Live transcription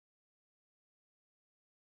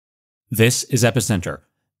This is Epicenter,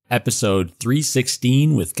 episode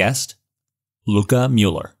 316 with guest Luka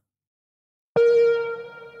Mueller.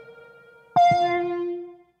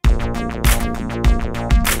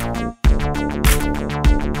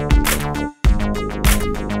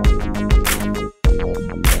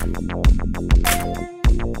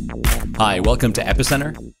 Hi, welcome to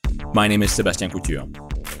Epicenter. My name is Sebastian Couture.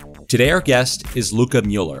 Today our guest is Luka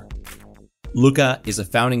Mueller. Luka is a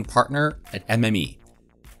founding partner at MME.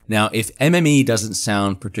 Now, if MME doesn't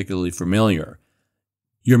sound particularly familiar,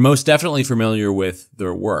 you're most definitely familiar with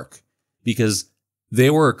their work because they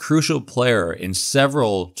were a crucial player in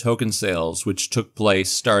several token sales which took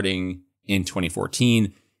place starting in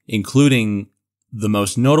 2014, including the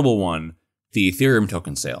most notable one, the Ethereum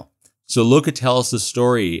token sale. So Luka tells the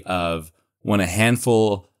story of when a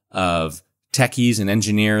handful of techies and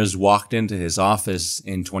engineers walked into his office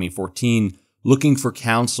in 2014 looking for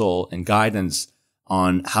counsel and guidance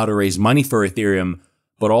on how to raise money for Ethereum,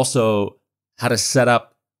 but also how to set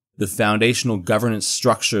up the foundational governance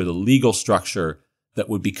structure, the legal structure that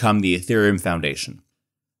would become the Ethereum Foundation.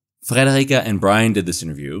 Frederica and Brian did this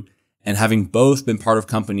interview, and having both been part of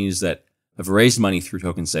companies that have raised money through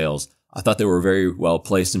token sales, I thought they were very well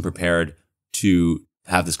placed and prepared to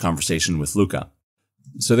have this conversation with Luka.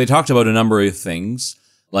 So they talked about a number of things,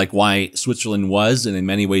 like why Switzerland was, and in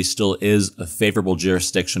many ways still is, a favorable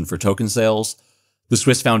jurisdiction for token sales, the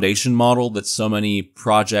Swiss Foundation model that so many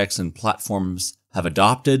projects and platforms have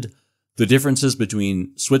adopted, the differences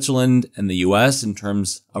between Switzerland and the US in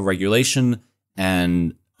terms of regulation,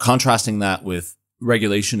 and contrasting that with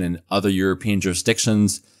regulation in other European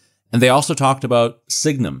jurisdictions. And they also talked about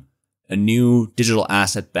Sygnum, a new digital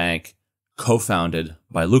asset bank co-founded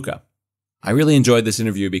by Luka. I really enjoyed this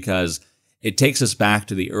interview because it takes us back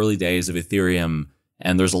to the early days of Ethereum,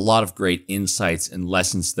 and there's a lot of great insights and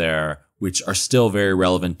lessons there which are still very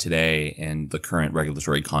relevant today in the current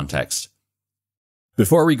regulatory context.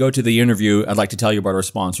 Before we go to the interview, I'd like to tell you about our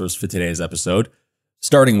sponsors for today's episode,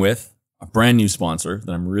 starting with a brand new sponsor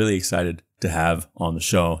that I'm really excited to have on the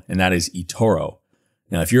show, and that is eToro.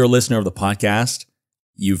 Now, if you're a listener of the podcast,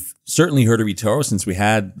 you've certainly heard of eToro since we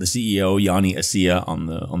had the CEO, Yanni Asia, on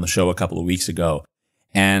the show a couple of weeks ago.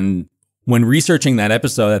 And when researching that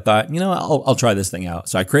episode, I thought, I'll try this thing out.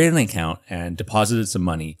 So I created an account and deposited some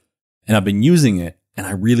money, and I've been using it, and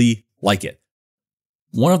I really like it.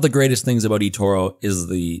 One of the greatest things about eToro is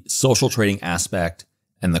the social trading aspect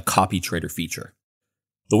and the copy trader feature.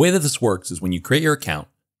 The way that this works is when you create your account,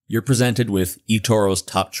 you're presented with eToro's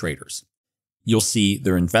top traders. You'll see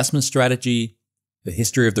their investment strategy, the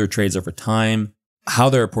history of their trades over time, how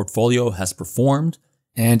their portfolio has performed,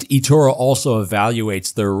 and eToro also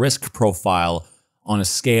evaluates their risk profile on a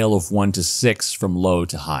scale of 1 to 6 from low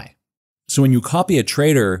to high. So when you copy a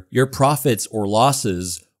trader, your profits or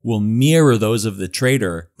losses will mirror those of the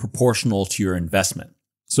trader proportional to your investment.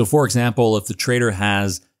 So for example, if the trader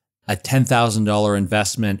has a $10,000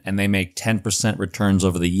 investment and they make 10% returns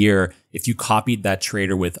over the year, if you copied that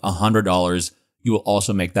trader with $100, you will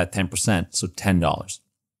also make that 10%, so $10.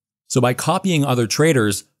 So by copying other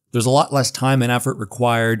traders, there's a lot less time and effort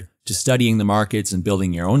required to studying the markets and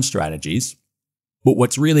building your own strategies. But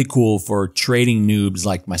what's really cool for trading noobs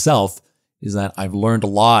like myself is that I've learned a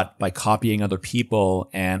lot by copying other people,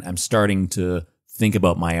 and I'm starting to think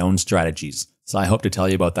about my own strategies. So I hope to tell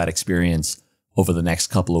you about that experience over the next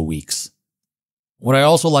couple of weeks. What I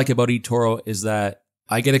also like about eToro is that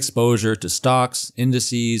I get exposure to stocks,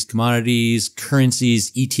 indices, commodities, currencies,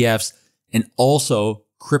 ETFs, and also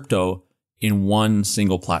crypto in one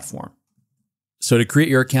single platform. So to create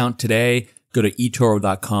your account today, go to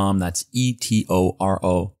eToro.com, that's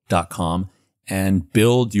ETORO.com, and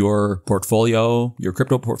build your portfolio, your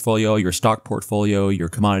crypto portfolio, your stock portfolio, your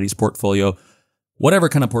commodities portfolio, whatever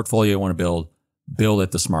kind of portfolio you want to build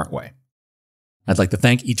it the smart way. I'd like to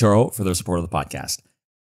thank eToro for their support of the podcast.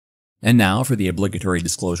 And now for the obligatory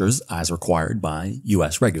disclosures as required by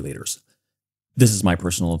U.S. regulators. This is my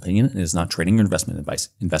personal opinion and is not trading or investment advice.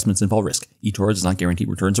 Investments involve risk. eToro does not guarantee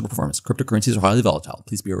returns or performance. Cryptocurrencies are highly volatile.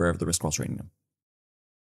 Please be aware of the risk while trading them.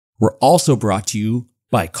 We're also brought to you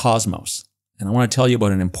by Cosmos. And I want to tell you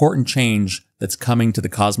about an important change that's coming to the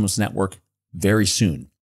Cosmos network very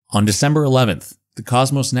soon. On December 11th, the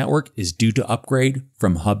Cosmos network is due to upgrade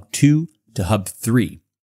from Hub 2 to Hub 3.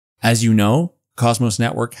 As you know, Cosmos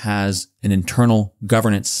network has an internal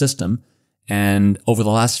governance system, and over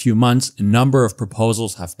the last few months, a number of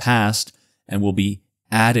proposals have passed and will be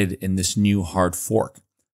added in this new hard fork.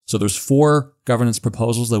 So there's 4 governance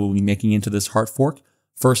proposals that we'll be making into this hard fork.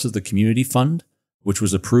 First is the community fund, which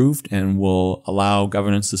was approved and will allow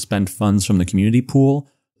governance to spend funds from the community pool.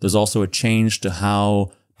 There's also a change to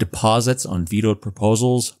how deposits on vetoed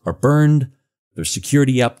proposals are burned, there's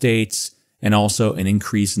security updates, and also an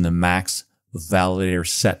increase in the max validator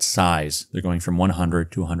set size. They're going from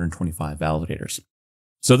 100 to 125 validators.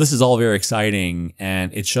 So this is all very exciting,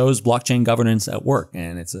 and it shows blockchain governance at work,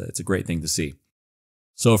 and it's a great thing to see.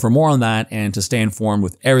 So for more on that and to stay informed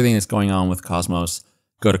with everything that's going on with Cosmos,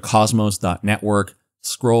 go to cosmos.network,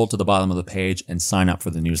 scroll to the bottom of the page, and sign up for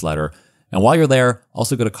the newsletter. And while you're there,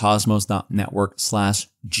 also go to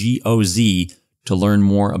cosmos.network/GOZ to learn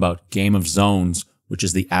more about Game of Zones, which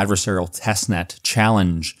is the adversarial testnet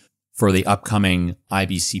challenge for the upcoming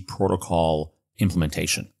IBC protocol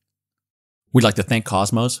implementation. We'd like to thank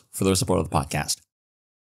Cosmos for their support of the podcast.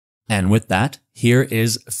 And with that, here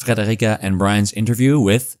is Frederica and Brian's interview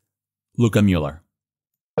with Luka Mueller.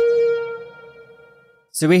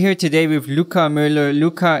 So we're here today with Luka Mueller.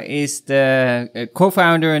 Luka is the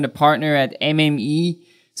co-founder and a partner at MME.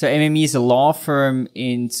 So MME is a law firm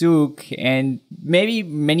in Zug, and maybe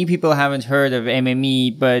many people haven't heard of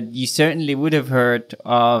MME, but you certainly would have heard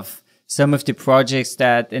of some of the projects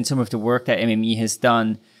and some of the work that MME has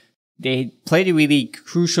done. They played a really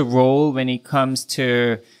crucial role when it comes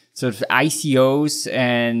to sort of ICOs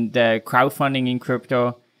and crowdfunding in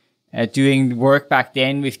crypto, doing work back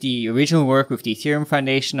then with the original work with the Ethereum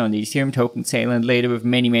Foundation on the Ethereum token sale, and later with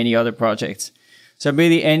many, many other projects. So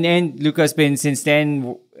really, and Luka's been since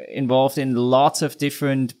then involved in lots of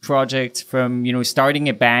different projects, from, starting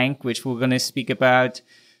a bank, which we're going to speak about,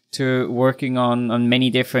 to working on many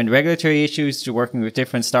different regulatory issues, to working with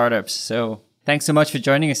different startups. So thanks so much for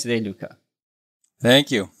joining us today, Luka.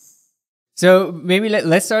 Thank you. So maybe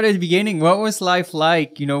let's start at the beginning. What was life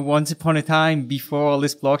like, once upon a time before all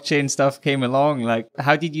this blockchain stuff came along? Like,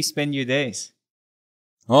 how did you spend your days?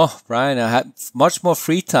 Oh, Brian, I had much more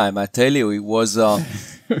free time. I tell you, it was,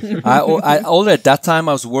 already at that time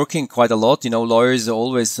I was working quite a lot. Lawyers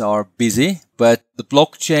always are busy, but the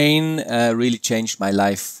blockchain really changed my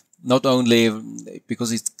life. Not only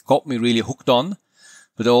because it got me really hooked on,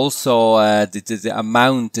 but also the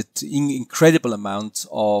incredible amount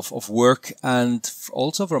of work, and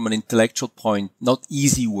also from an intellectual point, not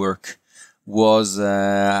easy work, was,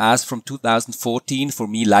 as from 2014, for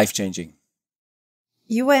me, life-changing.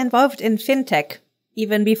 You were involved in fintech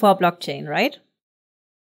even before blockchain, right?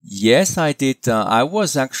 Yes, I did. I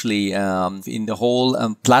was actually in the whole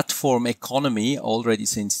platform economy already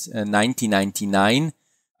since 1999.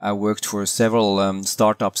 I worked for several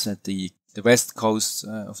startups at the west coast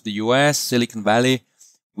of the US, Silicon Valley.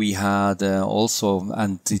 We had also,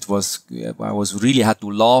 and it was, I was really had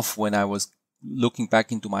to laugh when I was looking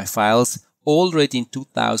back into my files. Already in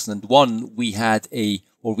 2001, we had a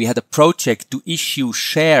project to issue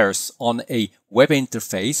shares on a web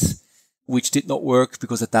interface, which did not work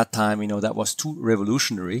because at that time, that was too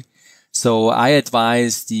revolutionary. So I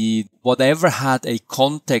advised whatever had a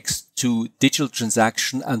context to digital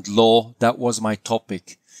transaction and law, that was my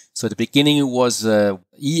topic. So at the beginning it was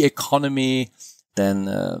e-economy,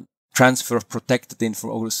 then transfer of protected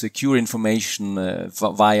or secure information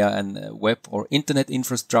via a web or internet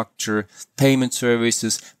infrastructure, payment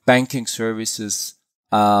services, banking services,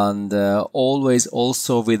 and always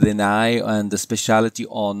also with an eye and a specialty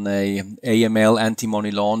on AML,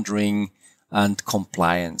 anti-money laundering, and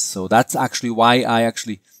compliance. So that's actually why I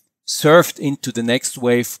actually surfed into the next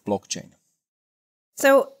wave, blockchain.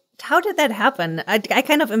 So how did that happen? I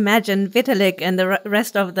kind of imagine Vitalik and the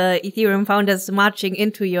rest of the Ethereum founders marching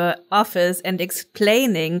into your office and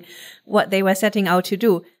explaining what they were setting out to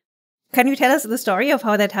do. Can you tell us the story of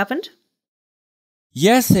how that happened?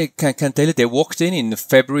 Yes, I can tell you. They walked in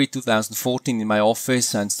February 2014 in my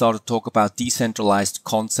office and started to talk about decentralized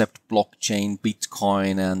concept, blockchain,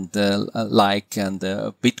 Bitcoin, and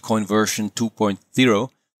Bitcoin version 2.0.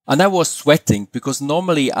 And I was sweating because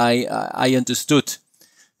normally I understood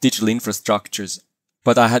digital infrastructures,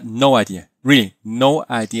 but I had no idea, really no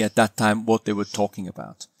idea at that time what they were talking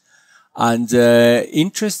about. And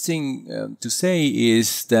interesting to say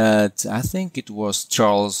is that I think it was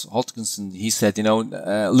Charles Hodgkinson. He said,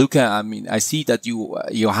 Luka, I see that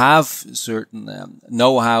you have certain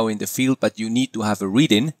know-how in the field, but you need to have a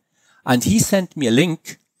read-in. And he sent me a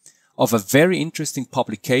link of a very interesting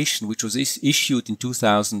publication which was issued in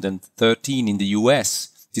 2013 in the US,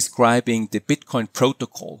 describing the Bitcoin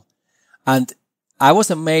protocol. And I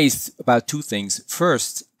was amazed about two things.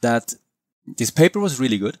 First, that this paper was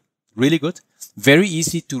really good, very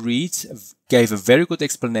easy to read, gave a very good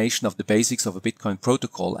explanation of the basics of a Bitcoin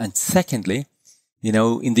protocol. And secondly,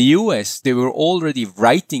 in the US, they were already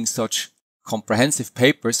writing such comprehensive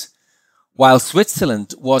papers, while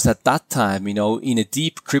Switzerland was at that time, in a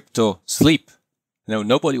deep crypto sleep.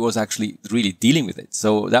 nobody was actually really dealing with it.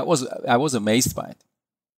 So I was amazed by it.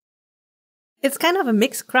 It's kind of a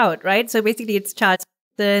mixed crowd, right? So basically it's Charles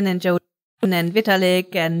and Joe and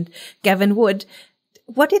Vitalik and Gavin Wood.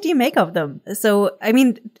 What did you make of them? So, I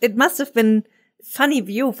mean, it must have been a funny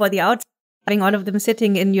view for the outside, having all of them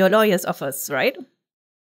sitting in your lawyer's office, right?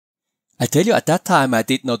 I tell you, at that time, I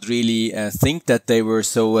did not really think that they were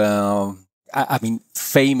so,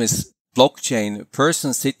 famous blockchain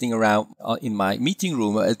persons sitting around in my meeting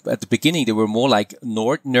room. At the beginning, they were more like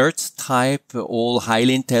nerds type, all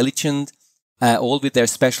highly intelligent, all with their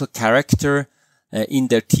special character in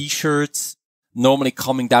their T-shirts, normally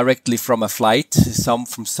coming directly from a flight, some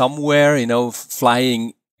from somewhere,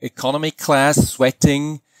 flying economy class,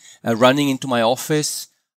 sweating, running into my office.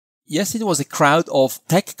 Yes, it was a crowd of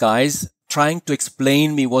tech guys trying to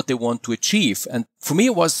explain me what they want to achieve. And for me,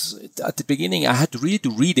 it was at the beginning, I had to really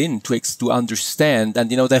read in to understand. And,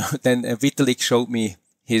 then Vitalik showed me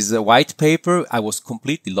his white paper. I was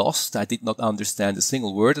completely lost. I did not understand a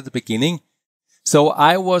single word at the beginning. So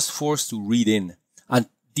I was forced to read in. And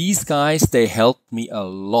these guys, they helped me a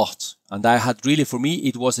lot. And I had really, for me,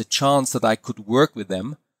 it was a chance that I could work with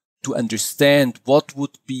them to understand what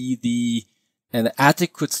would be an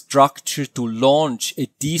adequate structure to launch a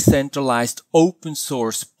decentralized open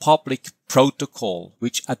source public protocol,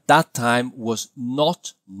 which at that time was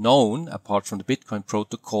not known, apart from the Bitcoin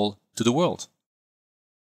protocol, to the world.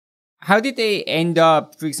 How did they end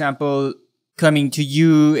up, for example, coming to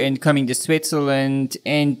you and coming to Switzerland?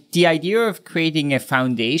 And the idea of creating a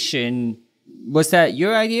foundation, was that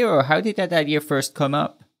your idea, or how did that idea first come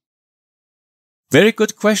up? Very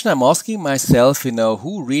good question. I'm asking myself,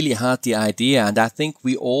 who really had the idea? And I think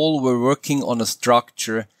we all were working on a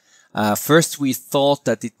structure. First, we thought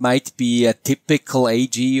that it might be a typical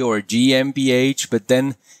AG or GmbH, but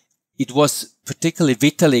then it was particularly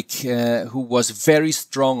Vitalik who was very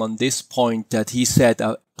strong on this point, that he said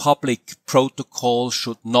a public protocol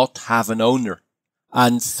should not have an owner.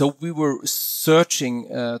 And so we were searching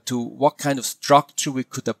to what kind of structure we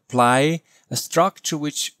could apply, a structure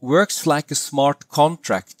which works like a smart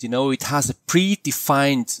contract. It has a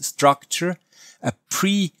predefined structure, a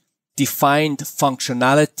predefined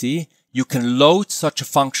functionality. You can load such a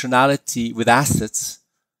functionality with assets,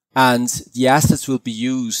 and the assets will be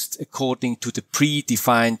used according to the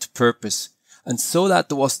predefined purpose. And so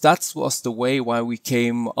that was the way why we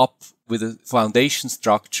came up with a foundation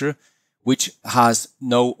structure which has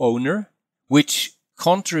no owner, which,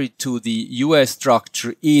 contrary to the US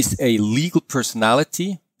structure, is a legal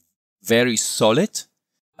personality, very solid,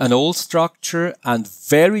 an old structure, and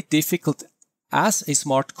very difficult as a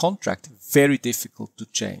smart contract, very difficult to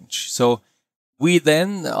change. So we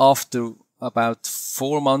then, after about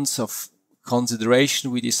 4 months of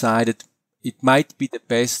consideration, we decided it might be the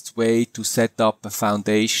best way to set up a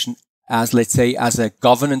foundation as, let's say, as a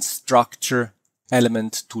governance structure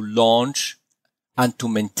element to launch and to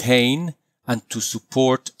maintain and to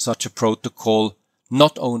support such a protocol,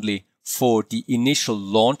 not only for the initial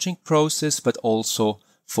launching process, but also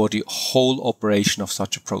for the whole operation of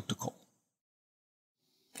such a protocol.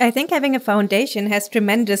 I think having a foundation has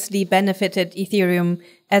tremendously benefited Ethereum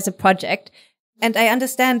as a project. And I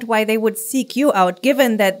understand why they would seek you out,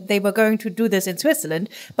 given that they were going to do this in Switzerland.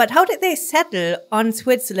 But how did they settle on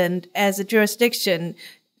Switzerland as a jurisdiction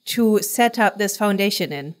to set up this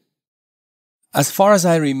foundation in? As far as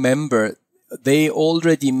I remember, they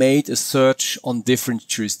already made a search on different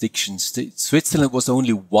jurisdictions. Switzerland was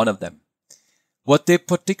only one of them. What they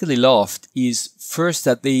particularly loved is first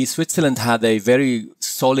that Switzerland had a very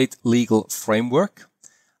solid legal framework,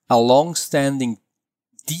 a long-standing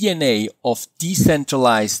DNA of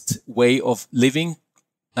decentralized way of living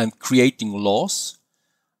and creating laws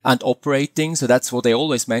and operating. So that's what they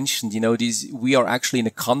always mentioned. We are actually in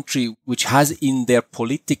a country which has in their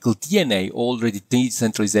political DNA already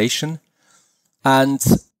decentralization. And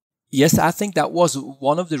yes, I think that was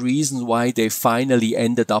one of the reasons why they finally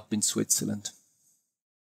ended up in Switzerland.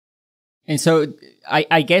 And so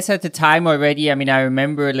I guess at the time already, I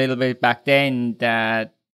remember a little bit back then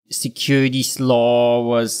that securities law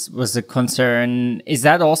was a concern. Is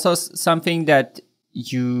that also something that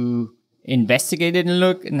you investigated and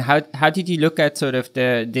looked? And how did you look at sort of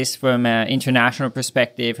this from an international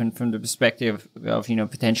perspective and from the perspective of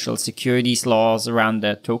potential securities laws around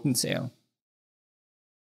the token sale?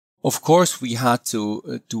 Of course, we had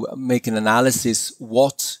to make an analysis.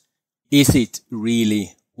 What is it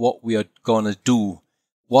really what we are going to do?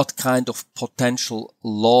 What kind of potential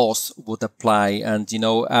laws would apply? And,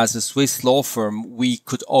 as a Swiss law firm, we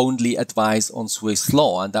could only advise on Swiss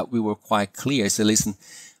law, and that we were quite clear. So listen,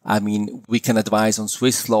 I mean, we can advise on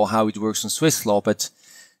Swiss law, how it works on Swiss law, but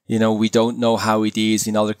we don't know how it is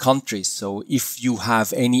in other countries. So if you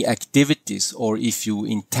have any activities or if you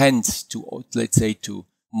intend to, let's say, to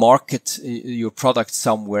market your product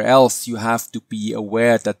somewhere else, you have to be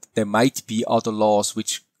aware that there might be other laws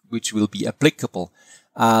which will be applicable.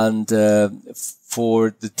 And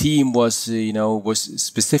for the team was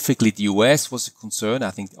specifically the US was a concern.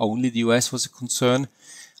 I think only the US was a concern.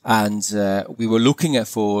 And we were looking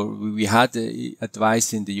we had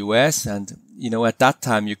advice in the US, and at that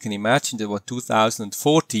time you can imagine that was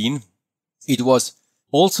 2014. It was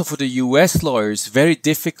also for the US lawyers very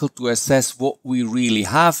difficult to assess what we really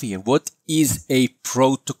have here. What is a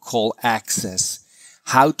protocol access?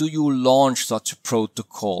 How do you launch such a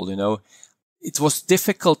protocol? It was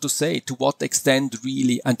difficult to say to what extent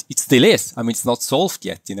really, and it still is. I mean, it's not solved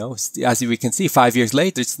yet, as we can see 5 years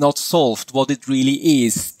later, it's not solved what it really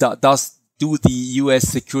is. Do the US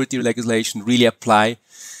security legislation really apply?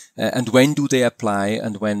 And when do they apply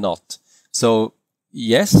and when not? So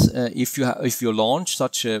yes, if you launch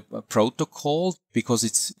such a protocol, because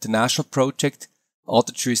it's the national project,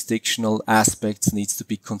 other jurisdictional aspects needs to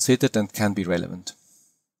be considered and can be relevant.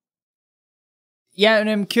 Yeah, and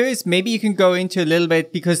I'm curious, maybe you can go into a little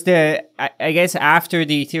bit, because I guess after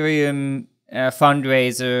the Ethereum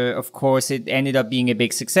fundraiser, of course, it ended up being a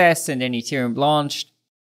big success, and then Ethereum launched.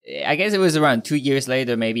 I guess it was around 2 years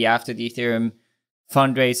later, maybe after the Ethereum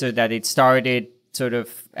fundraiser, that it started sort of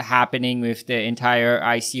happening with the entire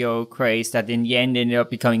ICO craze that in the end ended up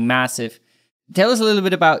becoming massive. Tell us a little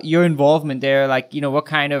bit about your involvement there, what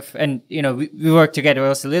kind of, and, we worked together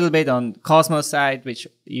also a little bit on Cosmos side, which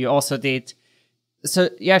you also did. So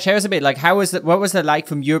yeah, share us a bit, what was that like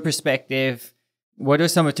from your perspective? What are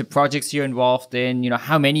some of the projects you're involved in?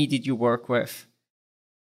 How many did you work with?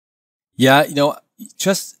 Yeah,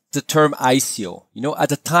 just the term ICO, at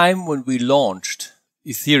the time when we launched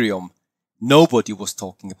Ethereum, nobody was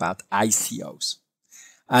talking about ICOs.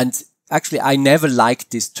 And actually, I never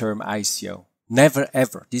liked this term ICO. Never,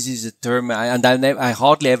 ever. This is a term, I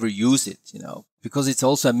hardly ever use it, because it's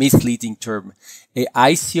also a misleading term. A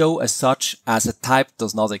ICO as such, as a type,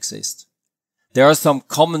 does not exist. There are some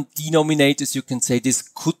common denominators. You can say this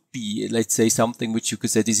could be, let's say, something which you could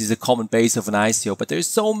say this is a common base of an ICO, but there's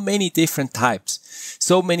so many different types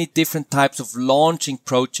of launching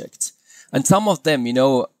projects. And some of them,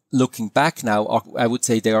 looking back now, I would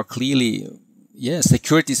say they are clearly,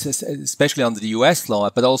 securities, especially under the US law,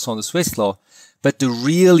 but also on the Swiss law. But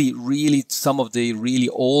some of the really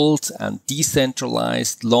old and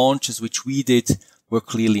decentralized launches which we did were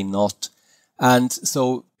clearly not. And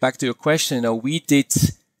so back to your question,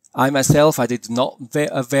 I myself did not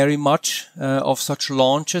very much of such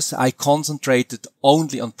launches. I concentrated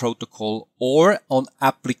only on protocol or on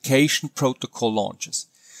application protocol launches.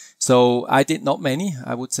 So I did not many,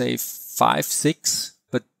 I would say 5, 6,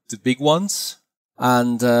 but the big ones.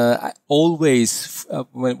 And I always,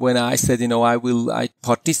 when I said, I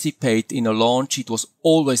participate in a launch, it was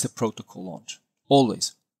always a protocol launch.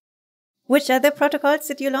 Always. Which other protocols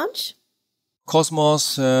did you launch?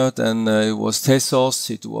 Cosmos, then it was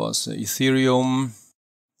Tezos, it was Ethereum.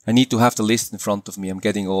 I need to have the list in front of me. I'm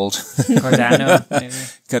getting old. Cardano,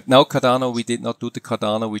 maybe. No, Cardano, we did not do the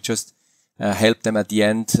Cardano. We just helped them at the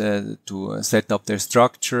end to set up their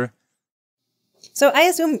structure. So I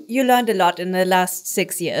assume you learned a lot in the last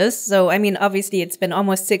 6 years. So, I mean, obviously it's been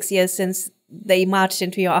almost 6 years since they marched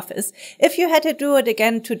into your office. If you had to do it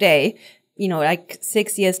again today,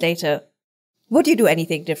 6 years later, would you do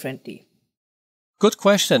anything differently? Good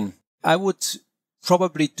question. I would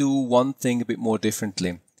probably do one thing a bit more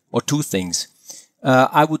differently, or two things.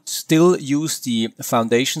 I would still use the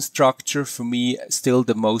foundation structure. For me, still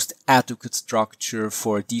the most adequate structure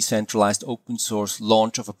for a decentralized open source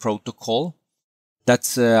launch of a protocol.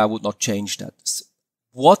 I would not change that.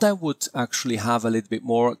 What I would actually have a little bit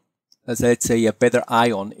more, let's say, a better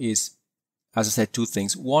eye on is, as I said, two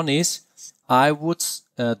things. One is I would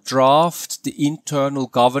draft the internal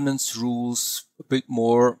governance rules a bit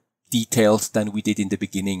more detailed than we did in the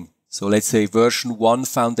beginning. So let's say version 1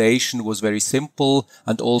 foundation was very simple,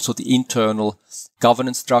 and also the internal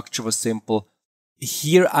governance structure was simple.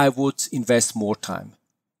 Here I would invest more time.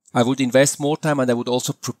 And I would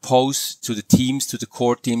also propose to the teams, to the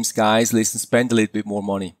core teams, guys, listen, spend a little bit more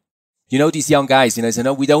money. These young guys, say,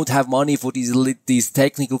 no, we don't have money for these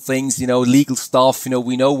technical things, legal stuff,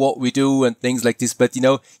 we know what we do and things like this. But,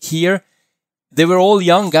 here, they were all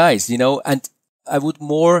young guys, and I would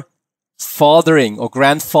more fathering or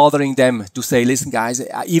grandfathering them to say, listen, guys,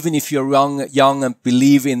 even if you're young and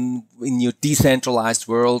believe in your decentralized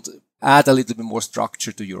world, add a little bit more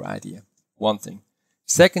structure to your idea. One thing.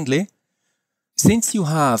 Secondly, since you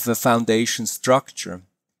have a foundation structure,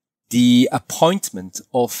 the appointment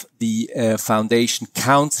of the foundation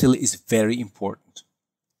council is very important.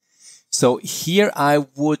 So here I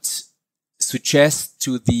would suggest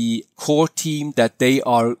to the core team that they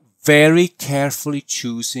are very carefully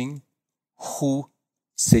choosing who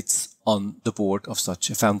sits on the board of such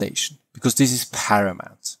a foundation, because this is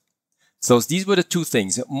paramount. So these were the two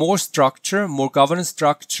things: more structure, more governance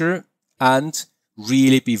structure, and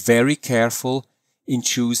really be very careful in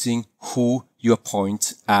choosing who you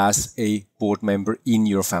appoint as a board member in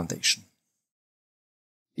your foundation.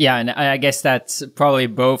 Yeah, and I guess that's probably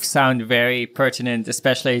both sound very pertinent,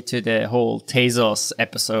 especially to the whole Tezos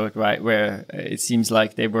episode, right? Where it seems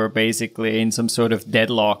like they were basically in some sort of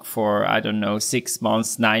deadlock for, I don't know, 6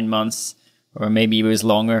 months, 9 months, or maybe it was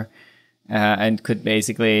longer, and could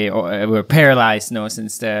basically, or were paralyzed,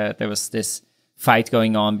 since there was this fight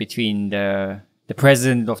going on between the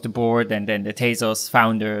president of the board and then the Tezos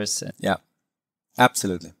founders. Yeah,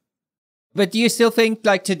 absolutely. But do you still think,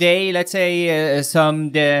 like today, let's say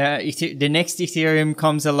the next Ethereum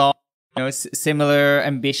comes along, similar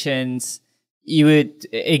ambitions, you would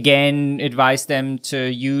again advise them to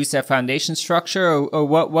use a foundation structure, or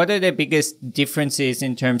what are the biggest differences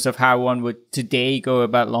in terms of how one would today go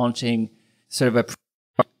about launching sort of a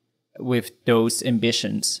product with those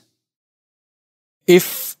ambitions?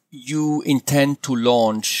 If you intend to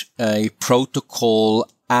launch a protocol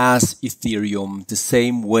as Ethereum, the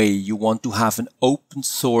same way you want to have an open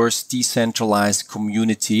source, decentralized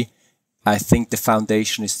community, I think the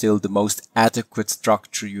foundation is still the most adequate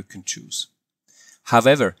structure you can choose.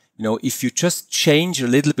 However, if you just change a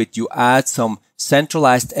little bit, you add some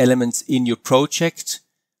centralized elements in your project,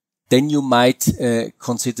 then you might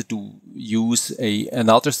consider to use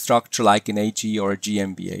another structure like an AG or a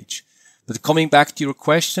GmbH. But coming back to your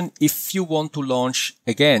question, if you want to launch,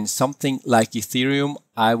 again, something like Ethereum,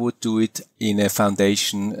 I would do it in a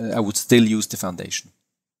foundation. I would still use the foundation.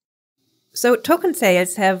 So token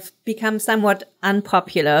sales have become somewhat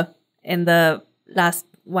unpopular in the last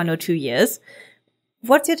 1 or 2 years.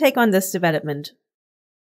 What's your take on this development?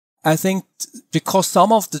 I think because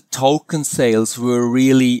some of the token sales were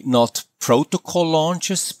really not protocol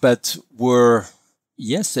launches, but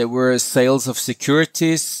they were sales of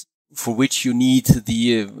securities, for which you need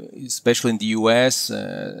especially in the US,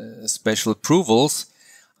 special approvals,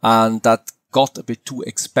 and that got a bit too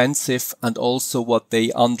expensive. And also what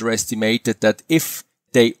they underestimated, that if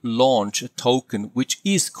they launch a token which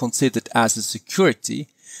is considered as a security,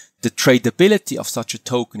 the tradability of such a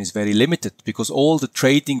token is very limited, because all the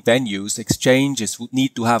trading venues, exchanges, would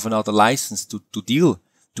need to have another license to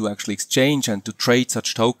actually exchange and to trade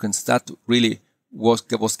such tokens. That really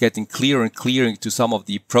was getting clearer and clearer to some of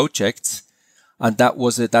the projects. And that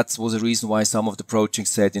was a reason why some of the projects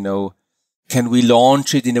said, can we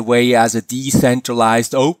launch it in a way as a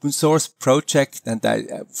decentralized open source project? And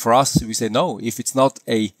for us, we say no. If it's not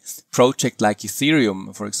a project like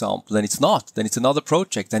Ethereum, for example, then it's not. Then it's another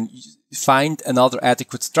project. And find another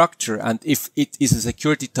adequate structure. And if it is a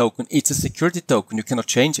security token, it's a security token. You cannot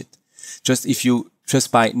change it.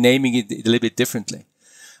 Just by naming it a little bit differently.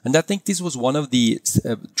 And I think this was one of the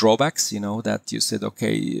drawbacks, that you said,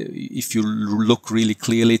 okay, if you look really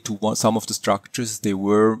clearly to some of the structures, they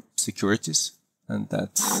were securities, and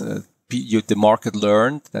that the market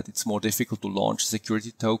learned that it's more difficult to launch a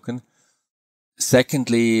security token.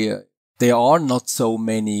 Secondly, there are not so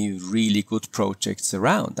many really good projects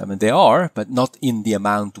around. I mean, there are, but not in the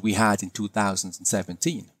amount we had in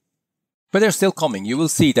 2017. But they're still coming. You will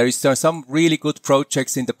see there are some really good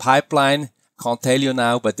projects in the pipeline. Can't tell you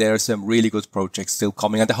now, but there are some really good projects still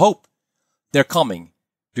coming, and I hope they're coming.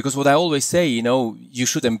 Because what I always say, you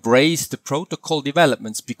should embrace the protocol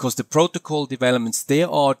developments, because the protocol developments, they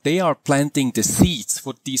are planting the seeds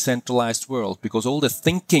for decentralized world, because all the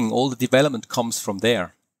thinking, all the development comes from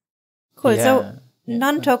there. Cool. Yeah. So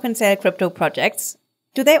non-token sale crypto projects,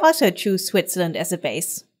 do they also choose Switzerland as a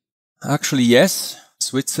base? Actually, yes.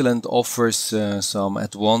 Switzerland offers some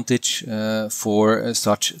advantage for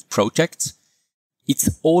such projects.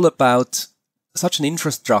 It's all about such an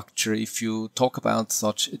infrastructure. If you talk about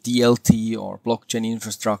such DLT or blockchain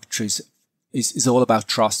infrastructure, is all about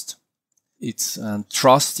trust.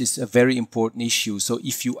 Trust is a very important issue. So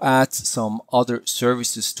if you add some other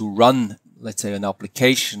services to run, let's say, an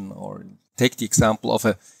application, or take the example of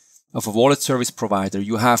a wallet service provider,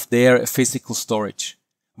 you have there a physical storage.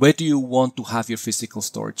 Where do you want to have your physical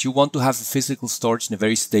storage? You want to have a physical storage in a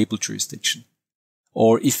very stable jurisdiction.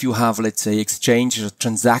 Or if you have, let's say, exchange or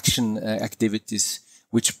transaction activities,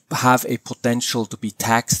 which have a potential to be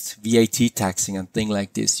taxed, VAT taxing and things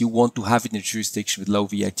like this. You want to have it in a jurisdiction with low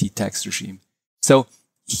VAT tax regime. So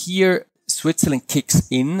here, Switzerland kicks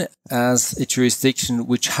in as a jurisdiction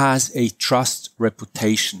which has a trust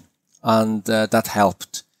reputation, and that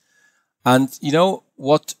helped. And,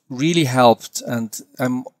 what really helped, and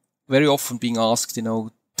I'm very often being asked,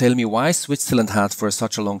 tell me why Switzerland had for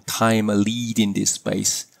such a long time a lead in this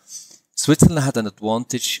space. Switzerland had an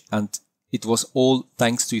advantage, and it was all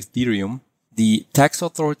thanks to Ethereum. The tax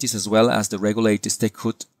authorities as well as the regulators, they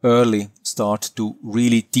could early start to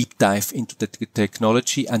really deep dive into the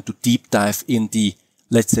technology and to deep dive in the,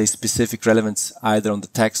 let's say, specific relevance either on the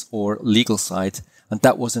tax or legal side. And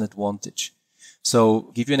that was an advantage.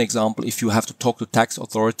 So give you an example, if you have to talk to tax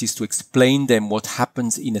authorities to explain them what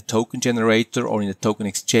happens in a token generator or in a token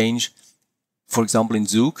exchange, for example, in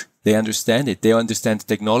Zug, they understand it. They understand the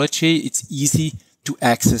technology. It's easy to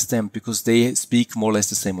access them because they speak more or less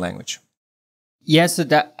the same language. Yeah, so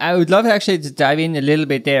that I would love actually to dive in a little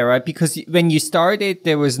bit there, right? Because when you started,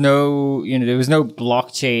 there was no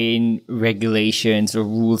blockchain regulations or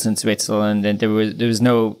rules in Switzerland, and there was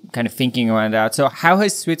no kind of thinking around that. So how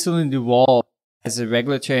has Switzerland evolved as a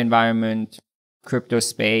regulatory environment, crypto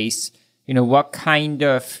space? What kind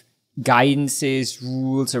of guidances,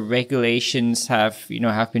 rules, or regulations have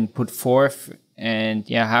been put forth, and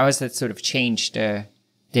how has that sort of changed the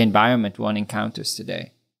environment one encounters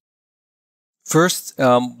today? First,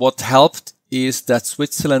 what helped is that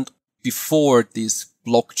Switzerland, before this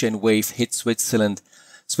blockchain wave hit Switzerland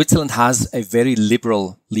has a very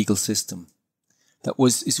liberal legal system. That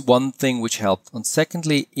is one thing which helped. And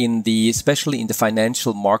secondly, especially in the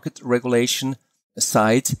financial market regulation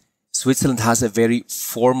side, Switzerland has a very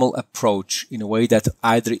formal approach in a way that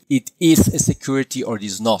either it is a security or it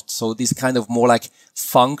is not. So this kind of more like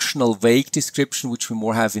functional vague description, which we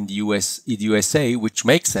more have in the USA, which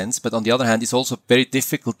makes sense. But on the other hand, it's also very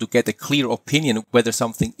difficult to get a clear opinion whether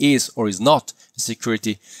something is or is not a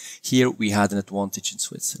security. Here we had an advantage in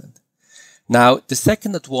Switzerland. Now, the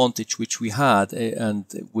second advantage which we had, and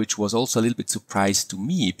which was also a little bit surprise to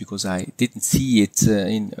me because I didn't see it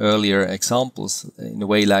in earlier examples in a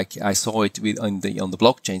way like I saw it on the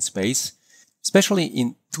blockchain space, especially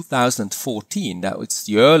in 2014. Now, it's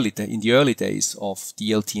in the early days of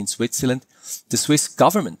DLT in Switzerland, the Swiss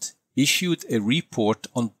government issued a report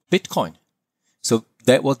on Bitcoin. So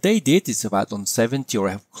what they did is about on 70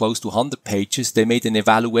 or close to 100 pages, they made an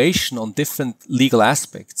evaluation on different legal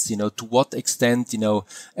aspects, to what extent,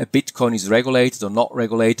 a Bitcoin is regulated or not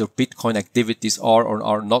regulated, or Bitcoin activities are or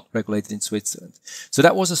are not regulated in Switzerland. So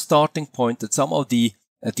that was a starting point that some of the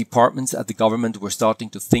departments at the government were starting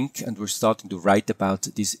to think and were starting to write about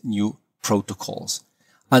these new protocols.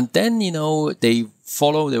 And then, they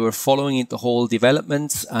were following the whole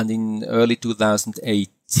developments, and in early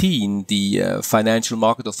 2018, the Financial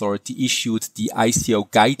Market Authority issued the ICO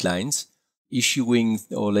guidelines,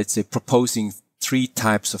 proposing 3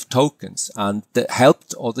 types of tokens. And this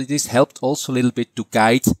helped also a little bit to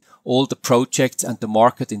guide all the projects and the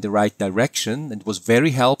market in the right direction. It was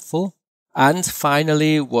very helpful. And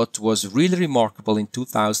finally, what was really remarkable in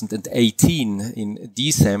 2018, in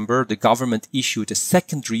December, the government issued a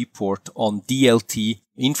second report on DLT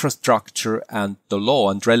infrastructure and the law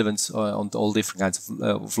and relevance on all different kinds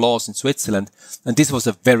of laws in Switzerland. And this was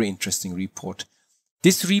a very interesting report.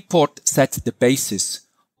 This report set the basis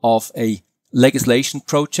of a legislation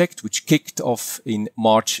project which kicked off in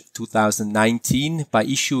March 2019 by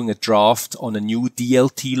issuing a draft on a new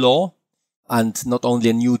DLT law. And not only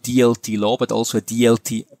a new DLT law, but also a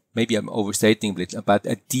DLT, maybe I'm overstating a bit, about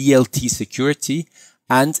a DLT security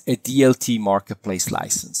and a DLT marketplace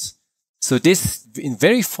license. So this, in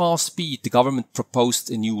very fast speed, the government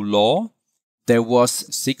proposed a new law. There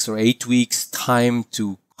was 6 or 8 weeks time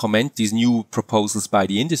to comment these new proposals by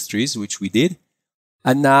the industries, which we did.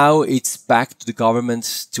 And now it's back to the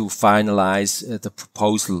government to finalize the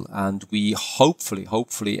proposal. And we hopefully,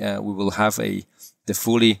 we will have the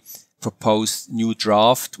fully proposed new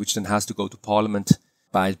draft, which then has to go to Parliament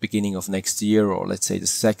by the beginning of next year, or let's say the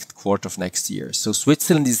second quarter of next year. So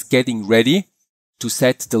Switzerland is getting ready to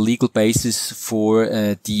set the legal basis for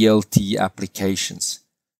DLT applications.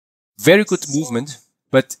 Very good movement,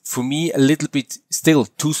 but for me a little bit still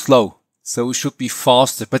too slow. So it should be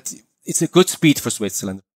faster, but it's a good speed for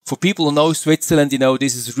Switzerland. For people who know Switzerland,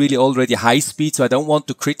 this is really already high speed, so I don't want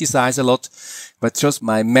to criticize a lot, but just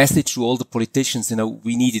my message to all the politicians,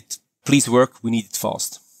 we need it. Please work, we need it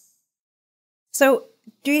fast. So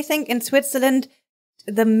do you think in Switzerland,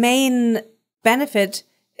 the main benefit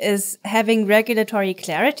is having regulatory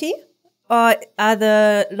clarity? or are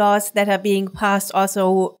the laws that are being passed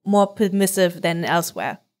also more permissive than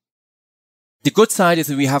elsewhere? The good side is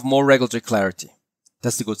that we have more regulatory clarity.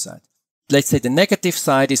 That's the good side. Let's say the negative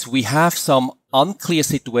side is we have some unclear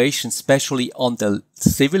situations, especially on the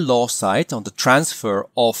civil law side, on the transfer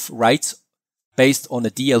of rights based on a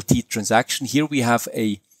DLT transaction. Here we have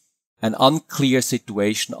an unclear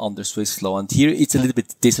situation under Swiss law, and here it's a little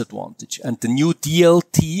bit disadvantage. And the new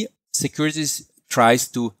DLT securities tries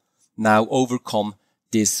to now overcome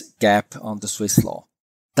this gap under Swiss law.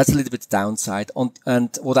 That's a little bit downside.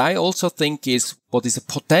 And what I also think is what is a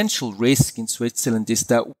potential risk in Switzerland is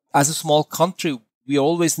that as a small country, we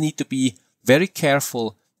always need to be very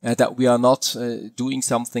careful that we are not doing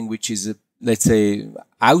something which is, let's say,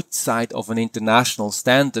 outside of an international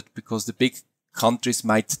standard, because the big countries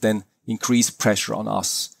might then increase pressure on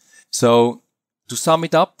us. So to sum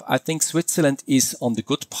it up, I think Switzerland is on the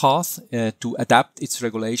good path to adapt its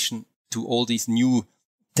regulation to all these new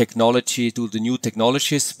technology, to the new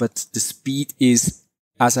technologies, but the speed is,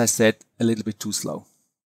 as I said, a little bit too slow.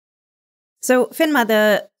 So FINMA,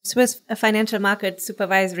 the Swiss Financial Market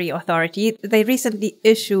Supervisory Authority, they recently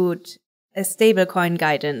issued a stablecoin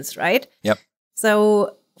guidance, right? Yep.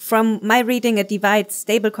 So from my reading, it divides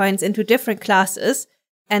stablecoins into different classes,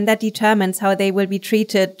 and that determines how they will be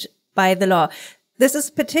treated by the law. This is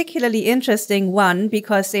particularly interesting, one,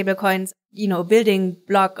 because stablecoins, building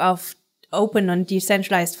block of open and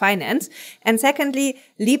decentralized finance. And secondly,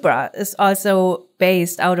 Libra is also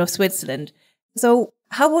based out of Switzerland. So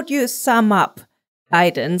how would you sum up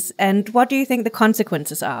guidance, and what do you think the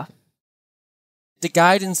consequences are? The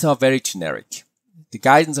guidance are very generic.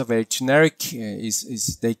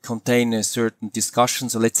 Is they contain a certain discussion.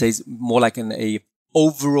 So let's say it's more like an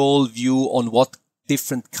overall view on what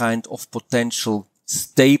different kind of potential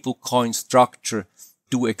stable coin structure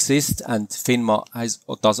do exist, and FINMA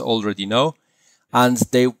does already know, and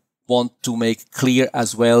they want to make clear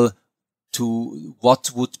as well to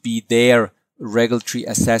what would be their regulatory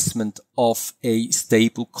assessment of a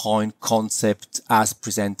stable coin concept as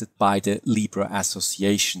presented by the Libra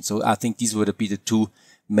Association. So I think these would be the two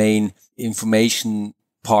main information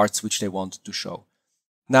parts which they wanted to show.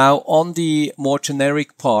 Now, on the more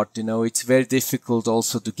generic part, it's very difficult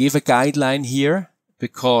also to give a guideline here,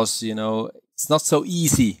 because, it's not so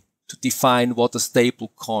easy to define what a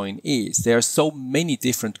stable coin is. There are so many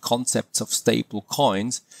different concepts of stable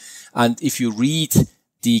coins. And if you read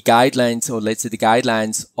the guidelines, or let's say the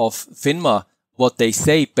guidelines of FINMA, what they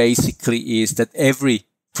say basically is that every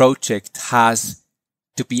project has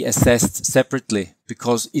to be assessed separately,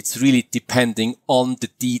 because it's really depending on the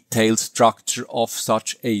detailed structure of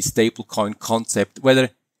such a stablecoin concept,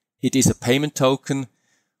 whether it is a payment token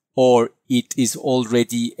or it is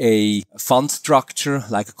already a fund structure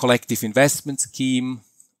like a collective investment scheme,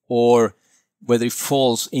 or whether it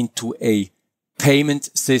falls into a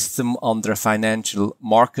payment system under a financial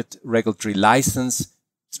market regulatory license.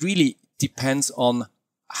 It really depends on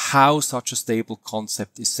how such a stable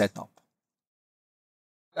concept is set up.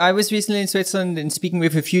 I was recently in Switzerland and speaking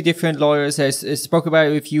with a few different lawyers. I spoke about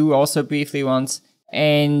it with you also briefly once.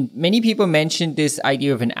 And many people mentioned this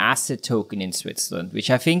idea of an asset token in Switzerland, which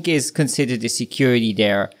I think is considered a security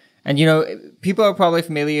there. And, people are probably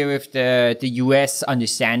familiar with the US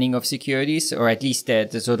understanding of securities, or at least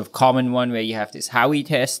the sort of common one where you have this Howey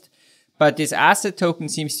test. But this asset token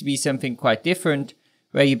seems to be something quite different,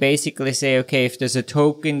 where you basically say, okay, if there's a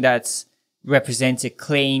token that represents a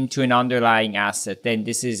claim to an underlying asset, then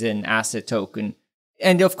this is an asset token.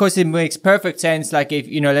 And of course, it makes perfect sense. Like if,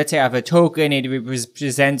 let's say I have a token, it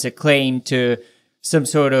represents a claim to some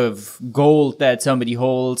sort of gold that somebody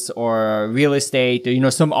holds, or real estate, or,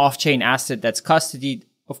 some off-chain asset that's custodied.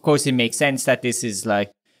 Of course, it makes sense that this is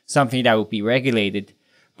like something that would be regulated.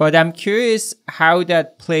 But I'm curious how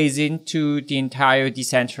that plays into the entire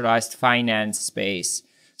decentralized finance space.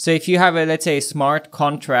 So if you have let's say a smart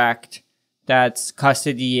contract that's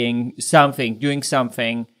custodying something, doing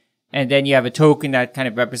something, and then you have a token that kind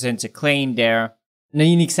of represents a claim there. Now,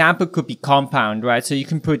 an example could be Compound, right? So you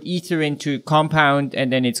can put Ether into Compound, and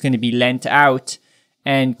then it's going to be lent out.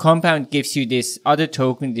 And Compound gives you this other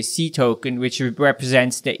token, the C token, which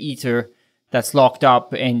represents the Ether that's locked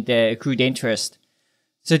up and the accrued interest.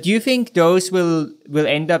 So do you think those will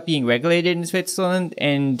end up being regulated in Switzerland?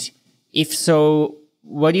 And if so,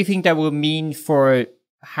 what do you think that will mean for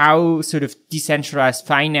how sort of decentralized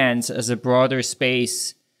finance as a broader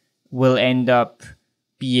space will end up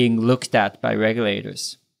being looked at by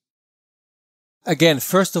regulators? Again,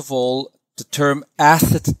 first of all, the term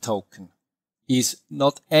asset token is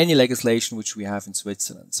not any legislation which we have in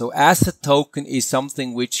Switzerland. So asset token is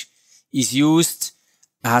something which is used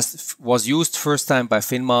was used first time by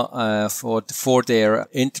FINMA for their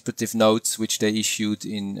interpretive notes, which they issued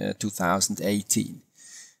in 2018.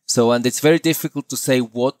 So, and it's very difficult to say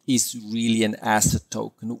what is really an asset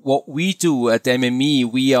token. What we do at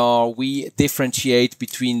MME, we differentiate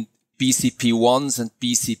between BCP1s and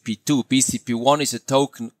BCP2. BCP1 is a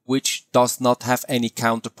token which does not have any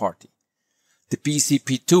counterparty. The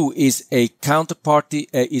BCP2 is a counterparty,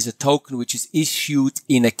 is a token which is issued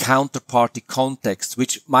in a counterparty context,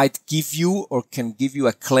 which might give you or can give you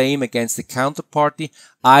a claim against the counterparty,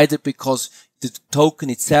 either because the token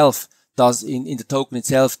itself in the token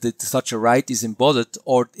itself that such a right is embodied,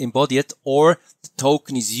 or the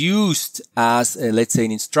token is used as, let's say,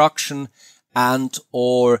 an instruction and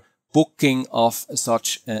or booking of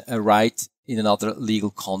such a right in another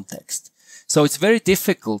legal context. So it's very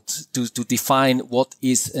difficult to define what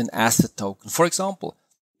is an asset token. For example,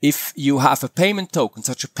 if you have a payment token,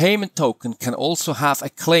 such a payment token can also have a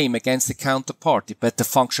claim against the counterparty, but the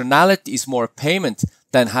functionality is more a payment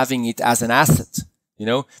than having it as an asset.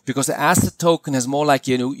 Because the asset token is more like,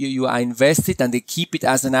 you are invested and they keep it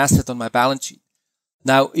as an asset on my balance sheet.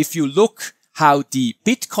 Now, if you look how the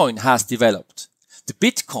Bitcoin has developed, the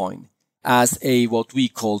Bitcoin as what we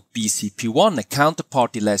call BCP1, a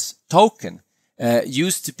counterparty-less token,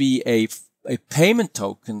 used to be a payment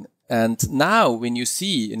token. And now when you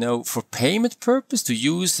see, for payment purpose to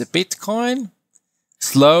use a Bitcoin,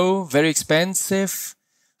 slow, very expensive,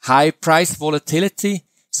 high price volatility.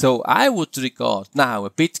 So I would regard now a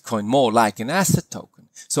Bitcoin more like an asset token.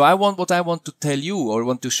 So what I want to tell you or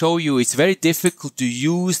want to show you, it's very difficult to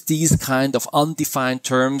use these kind of undefined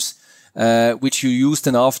terms, which you use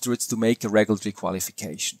then afterwards to make a regulatory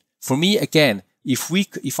qualification. For me, again,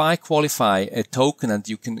 if I qualify a token, and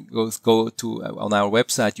you can go to on our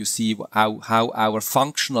website, you see how our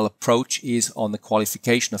functional approach is on the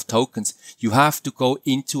qualification of tokens. You have to go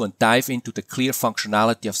into and dive into the clear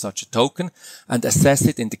functionality of such a token and assess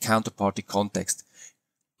it in the counterparty context.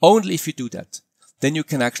 Only if you do that, then you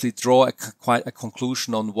can actually draw quite a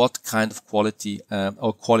conclusion on what kind of quality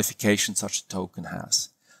or qualification such a token has.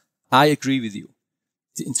 I agree with you.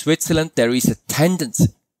 In Switzerland, there is a tendency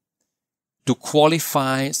to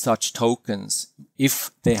qualify such tokens if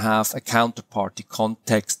they have a counterparty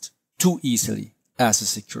context too easily as a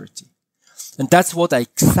security. And that's what I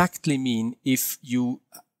exactly mean if you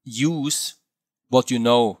use what you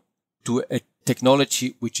know to a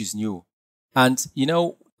technology which is new. And,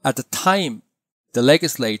 at the time, the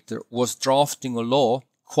legislator was drafting a law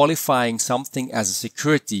qualifying something as a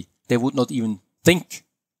security. They would not even think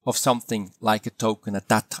of something like a token at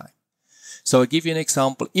that time. So I'll give you an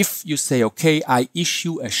example. If you say, okay, I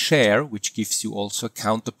issue a share, which gives you also a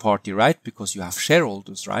counterparty right because you have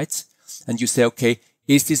shareholders' rights, and you say, okay,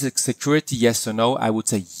 is this a security, yes or no? I would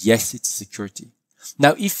say, yes, it's security.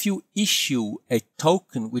 Now, if you issue a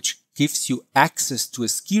token which gives you access to a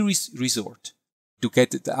ski resort to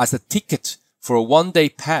get it as a ticket for a one-day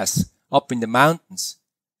pass up in the mountains,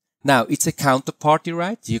 now it's a counterparty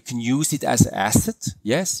right. You can use it as an asset.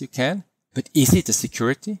 Yes, you can. But is it a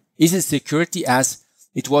security? Is it security as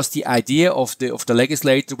it was the idea of the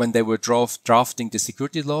legislator when they were drafting the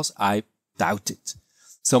security laws? I doubt it.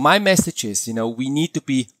 So my message is, we need to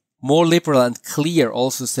be more liberal and clear.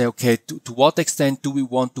 Also say, okay, to what extent do we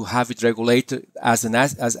want to have it regulated as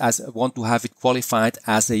want to have it qualified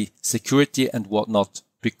as a security and what not?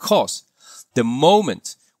 Because the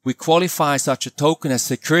moment we qualify such a token as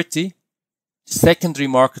security, the secondary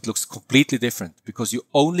market looks completely different because you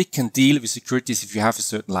only can deal with securities if you have a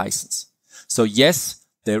certain license. So yes,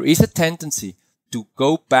 there is a tendency to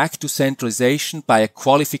go back to centralization by a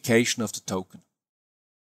qualification of the token.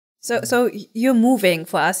 So you're moving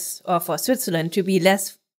for us or for Switzerland to be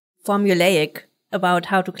less formulaic about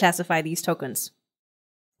how to classify these tokens.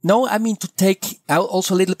 No, I mean to take out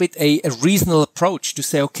also a little bit a reasonable approach to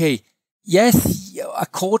say, okay, yes,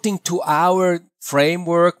 according to our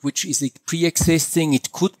framework, which is pre-existing,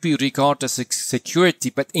 it could be regarded as a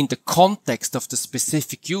security, but in the context of the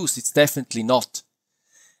specific use, it's definitely not.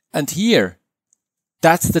 And here,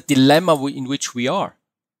 that's the dilemma in which we are.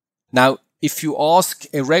 Now, if you ask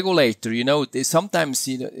a regulator, sometimes,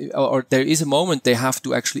 or there is a moment they have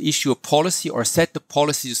to actually issue a policy or set a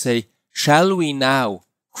policy to say, shall we now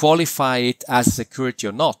qualify it as security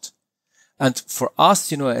or not? And for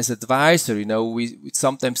us, as advisor, it's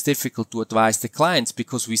sometimes difficult to advise the clients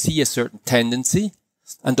because we see a certain tendency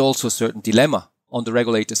and also a certain dilemma on the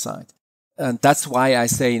regulator side. And that's why I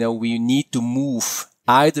say, we need to move.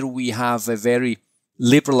 Either we have a very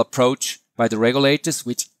liberal approach by the regulators,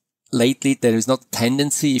 which lately there is not a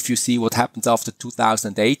tendency if you see what happens after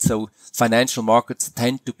 2008. So financial markets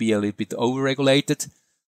tend to be a little bit over-regulated.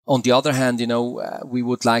 On the other hand, we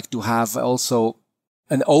would like to have also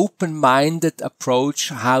an open-minded approach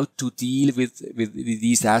how to deal with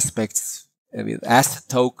these aspects, with asset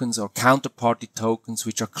tokens or counterparty tokens,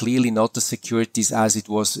 which are clearly not the securities as it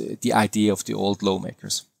was the idea of the old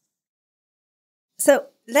lawmakers. So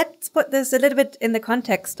let's put this a little bit in the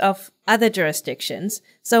context of other jurisdictions.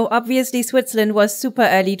 So obviously Switzerland was super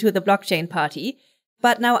early to the blockchain party,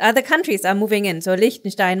 but now other countries are moving in. So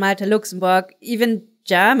Liechtenstein, Malta, Luxembourg, even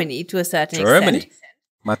Germany to a certain extent.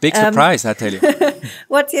 My big surprise, I tell you.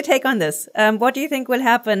 What's your take on this? What do you think will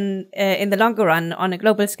happen in the longer run on a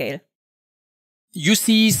global scale? You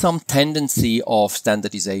see some tendency of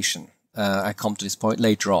standardization. I come to this point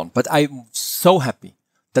later on, but I'm so happy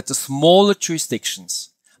that the smaller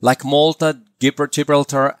jurisdictions like Malta,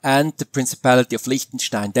 Gibraltar and the Principality of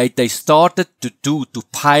Liechtenstein, they started to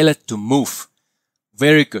pilot, to move.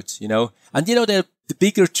 Very good, And the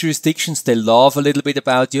bigger jurisdictions, they love a little bit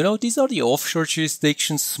about, these are the offshore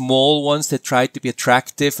jurisdictions, small ones that try to be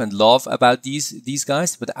attractive and love about these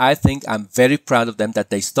guys. But I think I'm very proud of them that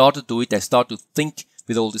they start to do it. They start to think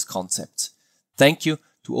with all these concepts. Thank you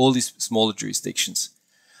to all these smaller jurisdictions.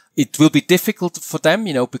 It will be difficult for them,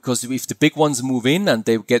 because if the big ones move in and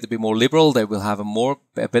they get a bit more liberal, they will have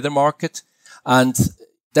a better market. And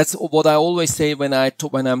that's what I always say when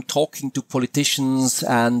I'm talking to politicians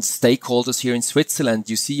and stakeholders here in Switzerland.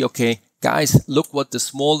 You see, okay, guys, look what the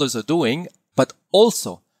smallers are doing, but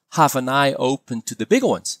also have an eye open to the bigger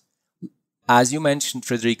ones. As you mentioned,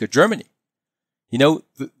 Frederica, Germany.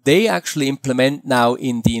 They actually implement now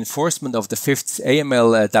in the enforcement of the 5th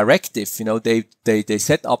AML directive, they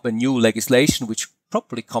set up a new legislation which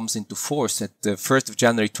probably comes into force at the 1st of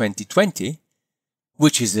January 2020,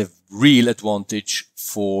 which is a real advantage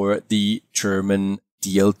for the German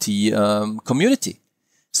DLT community.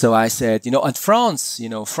 So I said, and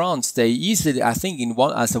France, they easily, I think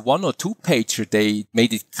as a 1 or 2 pager, they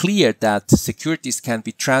made it clear that securities can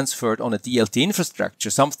be transferred on a DLT infrastructure,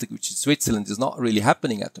 something which in Switzerland is not really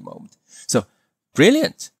happening at the moment. So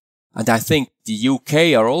brilliant. And I think the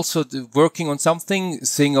UK are also working on something.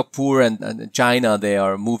 Singapore and China, they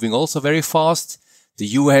are moving also very fast. The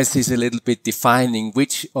US is a little bit defining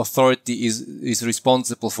which authority is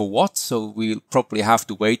responsible for what. So we'll probably have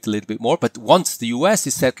to wait a little bit more. But once the US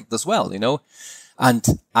is settled as well,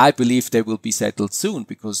 and I believe they will be settled soon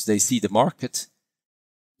because they see the market.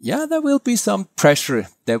 Yeah, there will be some pressure.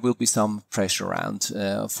 There will be some pressure around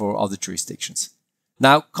for other jurisdictions.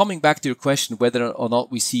 Now, coming back to your question, whether or not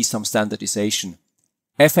we see some standardization.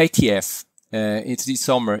 FATF, it's this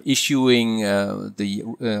summer issuing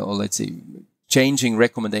or let's say, changing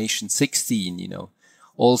recommendation 16,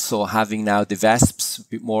 also having now the VASPs a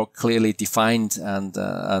bit more clearly defined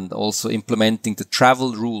and also implementing the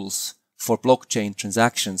travel rules for blockchain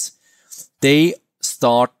transactions. They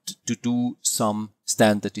start to do some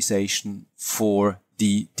standardization for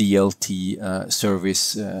the DLT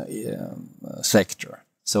service sector.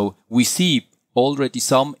 So we see already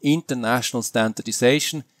some international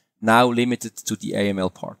standardization now limited to the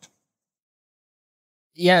AML part.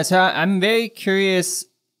 Yeah, so I'm very curious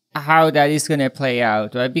how that is going to play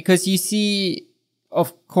out, right? Because you see,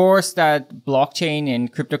 of course, that blockchain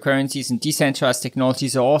and cryptocurrencies and decentralized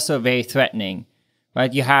technologies are also very threatening,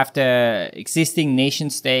 right? You have the existing nation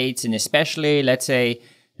states and especially, let's say,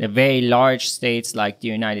 the very large states like the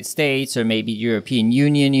United States or maybe European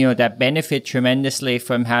Union, that benefit tremendously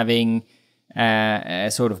from having a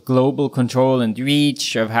sort of global control and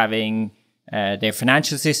reach of having their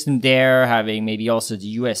financial system there, having maybe also the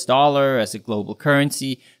US dollar as a global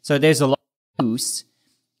currency. So there's a lot of use.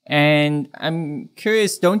 And I'm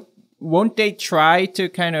curious, won't they try to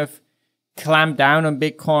kind of clamp down on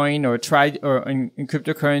Bitcoin or in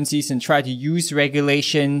cryptocurrencies and try to use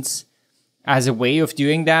regulations as a way of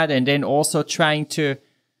doing that? And then also trying to,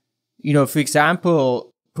 for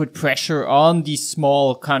example, put pressure on these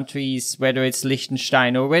small countries, whether it's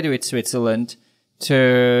Liechtenstein or whether it's Switzerland,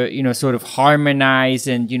 to, sort of harmonize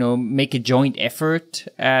and, make a joint effort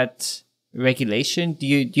at regulation. Do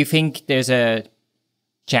you think there's a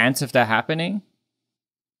chance of that happening?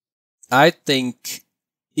 I think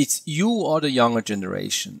you are the younger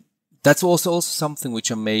generation. That's also something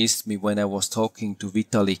which amazed me when I was talking to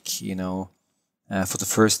Vitalik, for the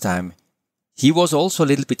first time. He was also a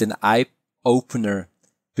little bit an eye opener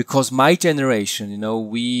because my generation,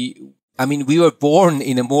 we were born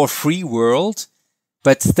in a more free world.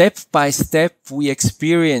 But step by step, we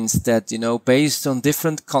experienced that, based on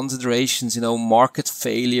different considerations, market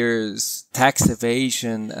failures, tax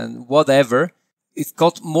evasion and whatever, it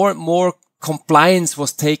got more and more compliance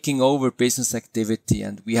was taking over business activity,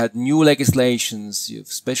 and we had new legislations,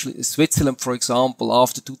 especially Switzerland, for example,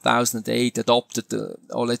 after 2008 adopted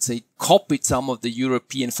or let's say copied some of the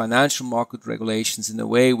European financial market regulations in a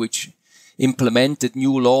way which implemented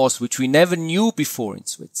new laws which we never knew before in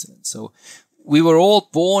Switzerland. So we were all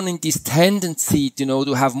born in this tendency,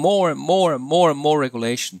 to have more and more and more and more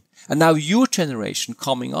regulation. And now your generation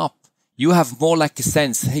coming up, you have more like a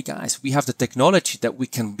sense, hey guys, we have the technology that we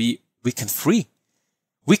can free.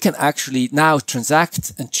 We can actually now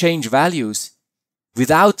transact and change values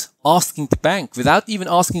without asking the bank, without even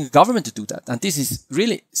asking the government to do that. And this is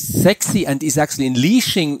really sexy and is actually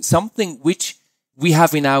unleashing something which we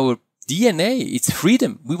have in our DNA. It's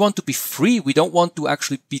freedom. We want to be free. We don't want to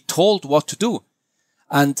actually be told what to do.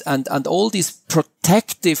 And all this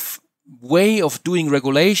protective way of doing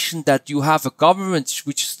regulation, that you have a government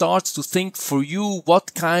which starts to think for you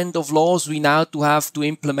what kind of laws we now have to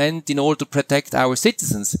implement in order to protect our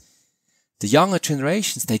citizens. The younger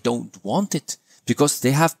generations, they don't want it because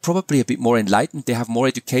they have probably a bit more enlightened. They have more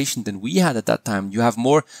education than we had at that time. You have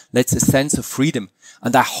more, let's say, sense of freedom.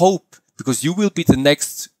 And I hope, because you will be the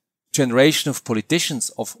next generation of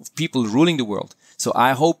politicians, of people ruling the world. So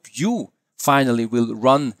I hope you finally will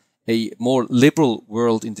run a more liberal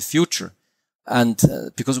world in the future. And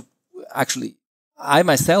because actually I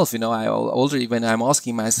myself, I already, when I'm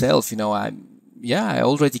asking myself, I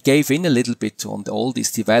already gave in a little bit on all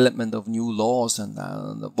this development of new laws and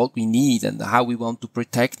what we need and how we want to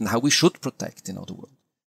protect and how we should protect, the world.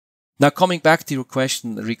 Now, coming back to your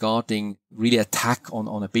question regarding really attack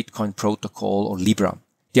on a Bitcoin protocol or Libra,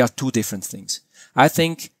 there are two different things. I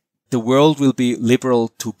think the world will be liberal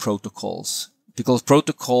to protocols. Because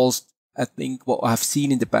protocols, I think what I've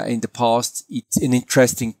seen in the past, it's an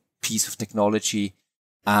interesting piece of technology,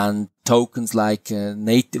 and tokens like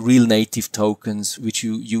real native tokens, which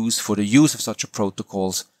you use for the use of such a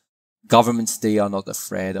protocols, governments, they are not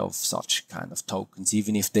afraid of such kind of tokens,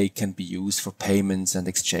 even if they can be used for payments and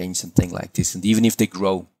exchange and things like this, and even if they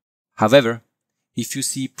grow. However, if you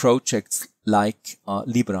see projects like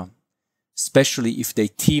Libra, especially if they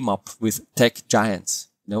team up with tech giants,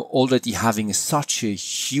 already having such a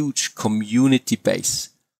huge community base,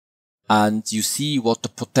 and you see what the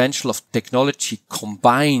potential of technology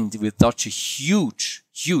combined with such a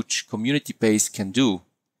huge community base can do,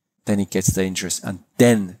 then it gets dangerous. And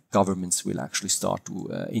then governments will actually start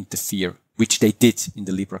to interfere, which they did in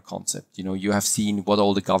the Libra concept. You have seen what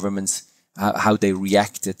all the governments, how they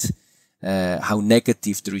reacted, how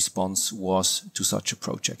negative the response was to such a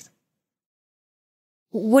project.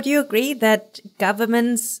 Would you agree that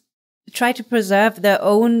governments try to preserve their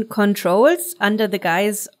own controls under the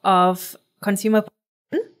guise of consumer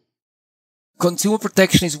protection? Consumer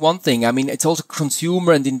protection is one thing. I mean, it's also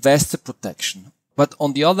consumer and investor protection. But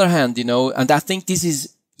on the other hand, and I think this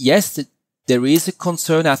is, yes, there is a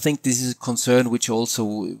concern. I think this is a concern which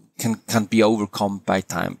also can be overcome by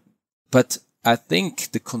time. But I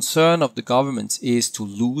think the concern of the governments is to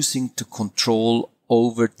losing the control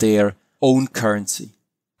over their own currency.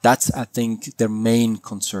 That's, I think, their main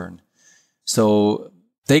concern. So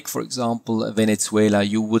take, for example, Venezuela.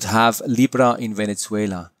 You would have Libra in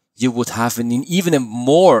Venezuela. You would have even a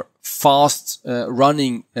more fast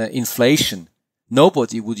running inflation.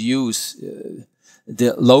 Nobody would use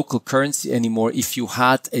the local currency anymore if you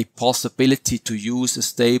had a possibility to use a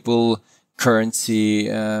stable currency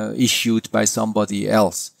issued by somebody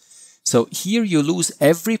else. So here you lose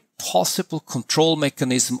every possible control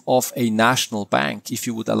mechanism of a national bank if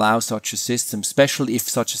you would allow such a system, especially if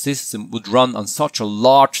such a system would run on such a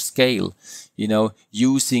large scale,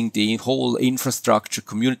 using the whole infrastructure,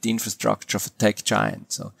 community infrastructure of a tech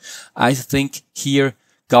giant. So I think here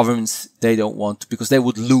governments, they don't want to, because they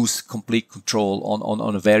would lose complete control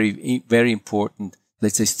on a very, very important,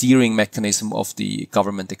 let's say, steering mechanism of the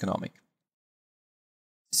government economic.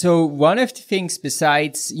 So one of the things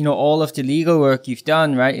besides, all of the legal work you've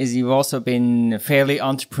done, right, is you've also been fairly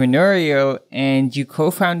entrepreneurial, and you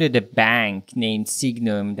co-founded a bank named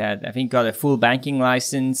Sygnum that I think got a full banking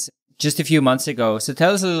license just a few months ago. So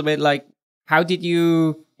tell us a little bit, how did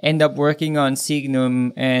you end up working on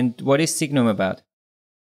Sygnum, and what is Sygnum about?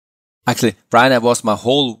 Actually, Brian, I was my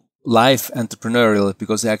whole life entrepreneurial,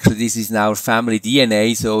 because actually this is in our family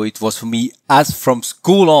DNA. So it was for me, as from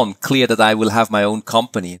school on, clear that I will have my own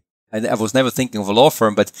company. And I was never thinking of a law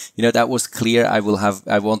firm, but that was clear. I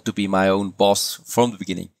want to be my own boss from the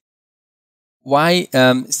beginning. Why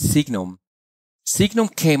Sygnum?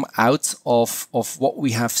 Sygnum came out of what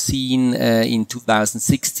we have seen in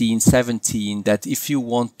 2016, 17, that if you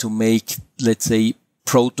want to make, let's say,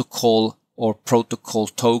 protocol or protocol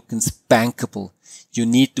tokens bankable, you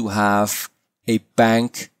need to have a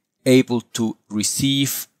bank able to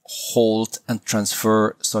receive, hold, and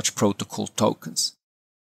transfer such protocol tokens.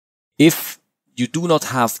 If you do not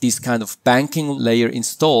have this kind of banking layer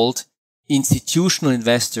installed, institutional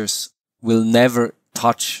investors will never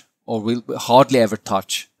touch or will hardly ever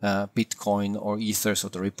touch Bitcoin or Ethers or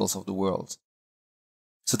the Ripples of the world.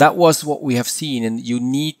 So that was what we have seen. And you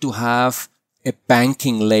need to have a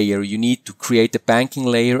banking layer. You need to create a banking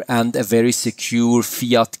layer and a very secure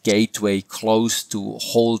fiat gateway close to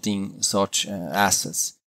holding such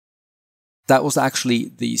assets. That was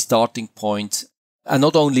actually the starting point. And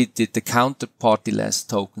not only did the counterparty-less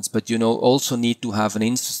tokens, but also need to have an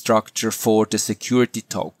infrastructure for the security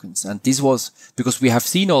tokens. And this was because we have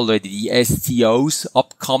seen already the STOs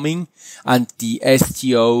upcoming and the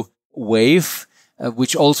STO wave,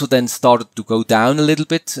 which also then started to go down a little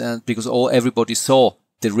bit because everybody saw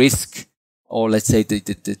the risk, or let's say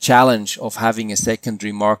the challenge of having a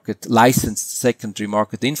secondary market, licensed secondary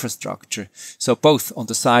market infrastructure. So both on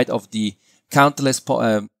the side of the counterless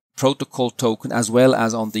protocol token as well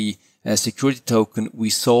as on the security token,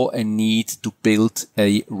 we saw a need to build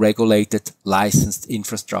a regulated licensed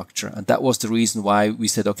infrastructure. And that was the reason why we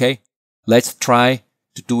said, okay, let's try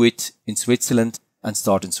to do it in Switzerland and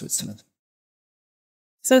start in Switzerland.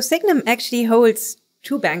 So Sygnum actually holds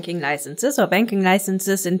two banking licenses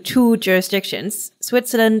in two jurisdictions,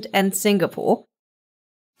 Switzerland and Singapore.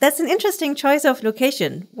 That's an interesting choice of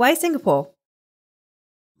location. Why Singapore?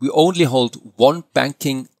 We only hold one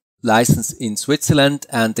banking license in Switzerland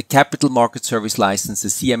and the Capital Market Service license, the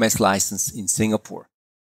CMS license in Singapore.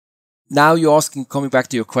 Now you're asking, coming back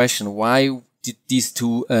to your question, why did these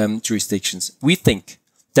two jurisdictions? We think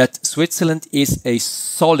that Switzerland is a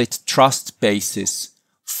solid trust basis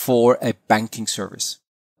for a banking service.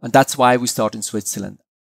 And that's why we start in Switzerland.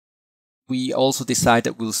 We also decide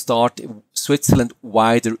that we'll start Switzerland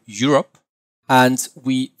wider Europe. And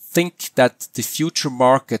we think that the future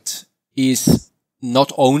market is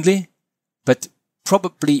not only, but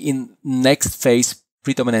probably in next phase,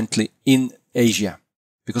 predominantly in Asia.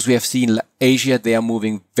 Because we have seen Asia, they are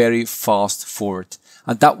moving very fast forward.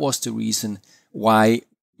 And that was the reason why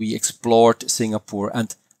we explored Singapore.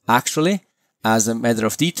 And actually, as a matter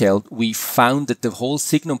of detail, we found that the whole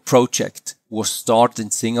Sygnum project was started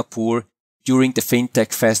in Singapore during the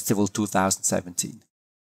FinTech Festival 2017.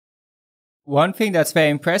 One thing that's very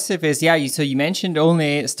impressive is, so you mentioned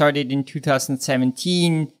only started in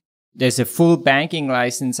 2017. There's a full banking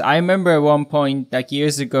license. I remember at one point, like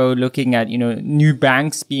years ago, looking at, new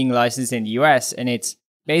banks being licensed in the US, and it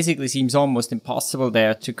basically seems almost impossible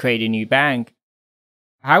there to create a new bank.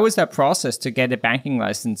 How was that process to get a banking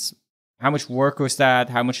license? How much work was that?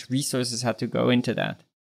 How much resources had to go into that?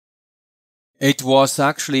 It was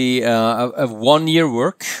actually a 1 year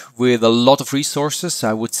work with a lot of resources.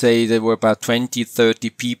 I would say there were about 20,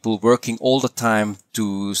 30 people working all the time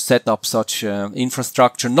to set up such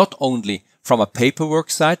infrastructure, not only from a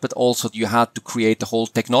paperwork side, but also you had to create the whole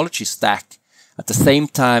technology stack. At the same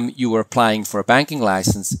time, you were applying for a banking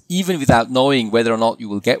license, even without knowing whether or not you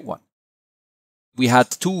will get one. We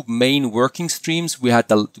had two main working streams. We had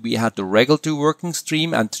the regulatory working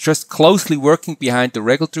stream, and just closely working behind the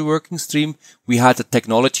regulatory working stream, we had the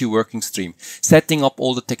technology working stream, setting up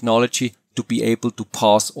all the technology to be able to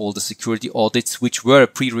pass all the security audits, which were a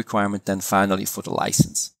pre-requirement then finally for the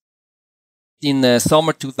license. In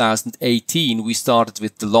summer 2018, we started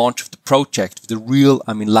with the launch of the project, the real,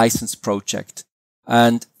 license project.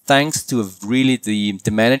 And thanks to really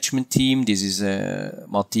the management team, this is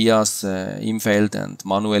Matthias Imfeld and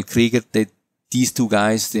Manuel Krieger. These two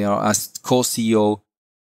guys, they are as co-CEO.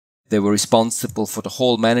 They were responsible for the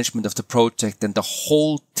whole management of the project and the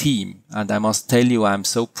whole team. And I must tell you, I'm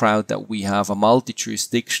so proud that we have a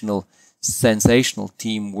multi-jurisdictional, sensational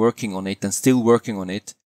team working on it and still working on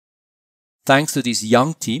it. Thanks to this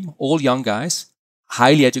young team, all young guys,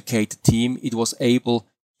 highly educated team, it was able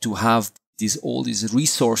to have all these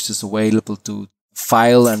resources available to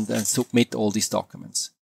file and submit all these documents.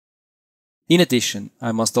 In addition,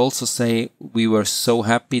 I must also say we were so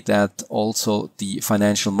happy that also the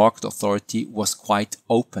Financial Market Authority was quite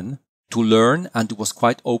open to learn and was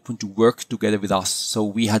quite open to work together with us. So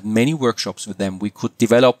we had many workshops with them. We could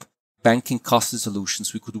develop banking custody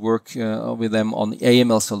solutions. We could work with them on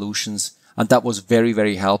AML solutions, and that was very,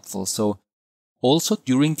 very helpful. So also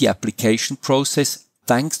during the application process,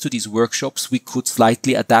 thanks to these workshops, we could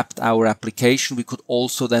slightly adapt our application. We could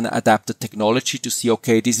also then adapt the technology to see,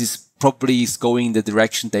 okay, this is probably going in the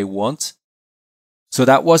direction they want. So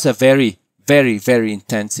that was a very, very, very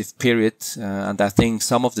intensive period. And I think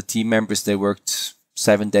some of the team members, they worked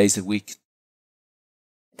 7 days a week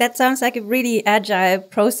That sounds like a really agile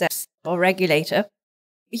process or regulator.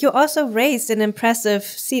 You also raised an impressive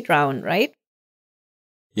seed round, right?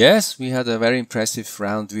 Yes, we had a very impressive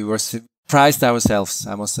round. We were surprised ourselves,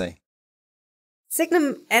 I must say.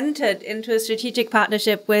 Sygnum entered into a strategic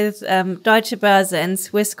partnership with Deutsche Börse and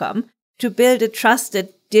Swisscom to build a trusted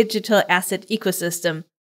digital asset ecosystem.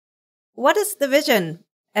 What is the vision?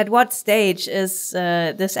 At what stage is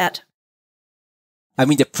this at? I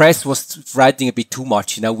mean, the press was writing a bit too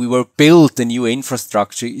much. We were build a new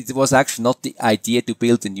infrastructure. It was actually not the idea to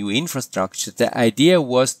build a new infrastructure. The idea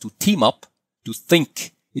was to team up, to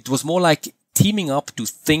think. It was more like teaming up to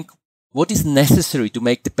think what is necessary to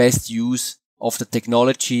make the best use of the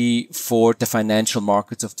technology for the financial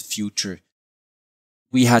markets of the future.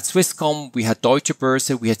 We had Swisscom, we had Deutsche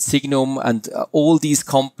Börse, we had Sygnum, and all these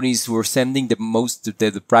companies were sending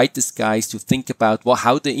the brightest guys to think about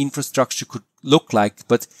how the infrastructure could look like.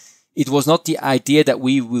 But it was not the idea that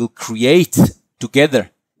we will create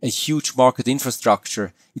together a huge market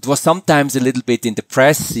infrastructure. It was sometimes a little bit in the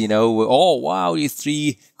press, oh wow, these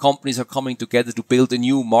three companies are coming together to build a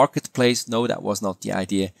new marketplace. No, that was not the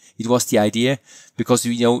idea. It was the idea because,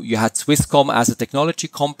 you had Swisscom as a technology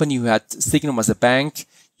company, you had Sygnum as a bank,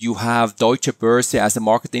 you have Deutsche Börse as a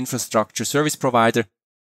market infrastructure service provider.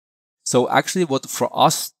 So actually what for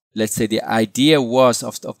us, let's say the idea was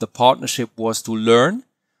of the partnership was to learn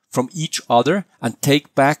from each other and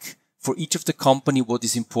take back for each of the company what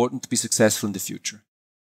is important to be successful in the future.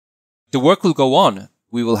 The work will go on.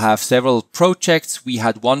 We will have several projects. We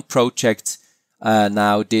had one project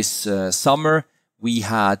now this summer. We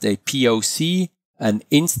had a POC, an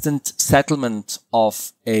instant settlement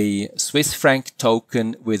of a Swiss franc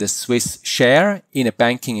token with a Swiss share in a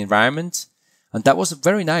banking environment. And that was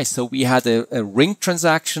very nice. So we had a ring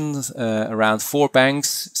transaction around 4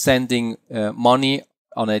 banks sending money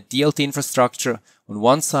on a DLT infrastructure on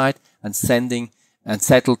one side and sending and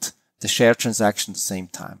settled the share transaction at the same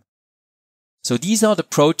time. So these are the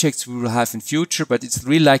projects we will have in future, but it's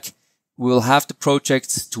really like we will have the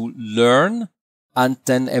projects to learn and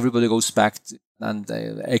then everybody goes back and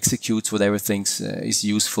executes whatever things is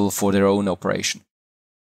useful for their own operation.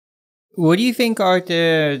 What do you think are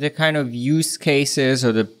the kind of use cases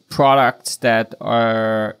or the products that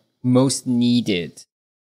are most needed?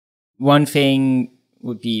 One thing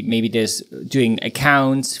would be maybe there's doing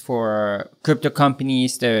accounts for crypto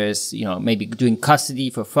companies. There's, maybe doing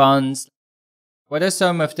custody for funds. What are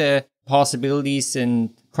some of the possibilities and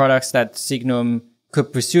products that Sygnum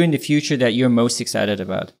could pursue in the future that you're most excited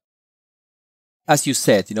about? As you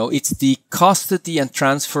said, it's the custody and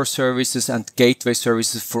transfer services and gateway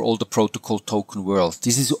services for all the protocol token world.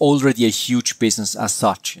 This is already a huge business as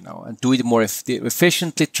such, and do it more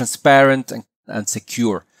efficiently, transparent and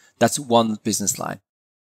secure. That's one business line.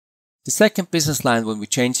 The second business line, when we're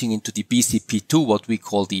changing into the BCP2, what we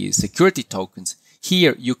call the security tokens,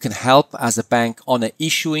 here you can help as a bank on an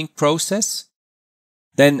issuing process,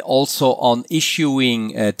 then also on issuing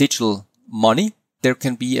digital money. There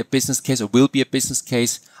can be a business case or will be a business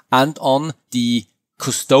case, and on the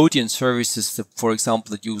custodian services, for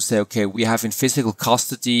example, that you say, okay, we have in physical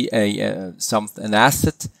custody an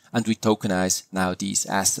asset and we tokenize now these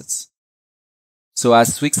assets. So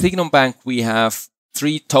as Sygnum Bank, we have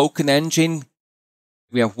 3 token engine.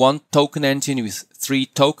 We have 1 token engine with 3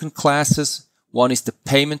 token classes. One is the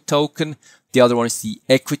payment token, the other one is the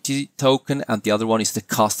equity token, and the other one is the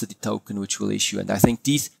custody token, which we'll issue. And I think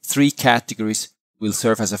these 3 categories will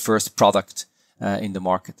serve as a first product in the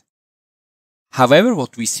market. However,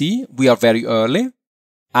 what we see, we are very early.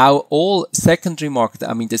 Our all secondary market,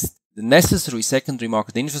 the necessary secondary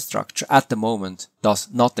market infrastructure at the moment does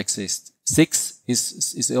not exist. SIX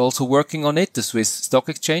is also working on it, the Swiss Stock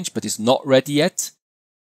Exchange, but is not ready yet.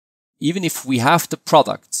 Even if we have the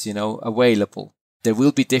products, available, there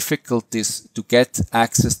will be difficulties to get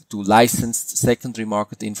access to licensed secondary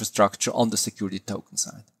market infrastructure on the security token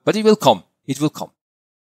side. But it will come. It will come.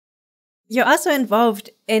 You're also involved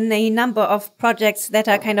in a number of projects that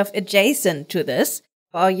are kind of adjacent to this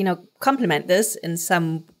or, complement this in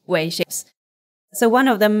some way, shapes. So one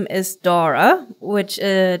of them is DORA, which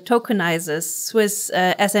tokenizes Swiss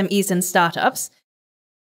SMEs and startups.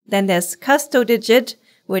 Then there's CustoDigit,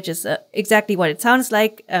 which is exactly what it sounds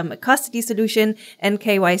like, a custody solution, and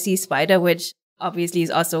KYC Spider, which obviously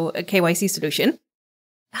is also a KYC solution.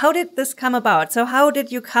 How did this come about? So how did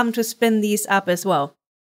you come to spin these up as well?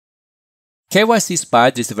 KYC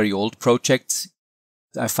Spider is a very old project.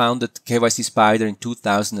 I founded KYC Spider in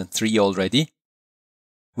 2003 already,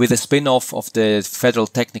 with a spin-off of the Federal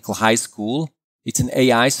Technical High School. It's an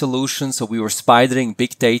AI solution. So we were spidering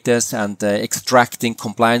big data and extracting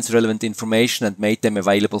compliance relevant information and made them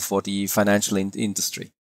available for the financial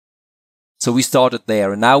industry. So we started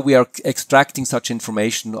there, and now we are extracting such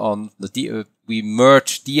information on we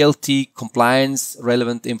merge DLT compliance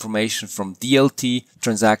relevant information from DLT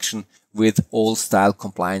transaction with all style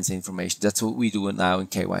compliance information. That's what we do now in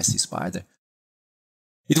KYC Spider.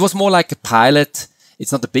 It was more like a pilot.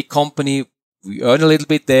 It's not a big company. We earn a little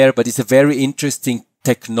bit there, but it's a very interesting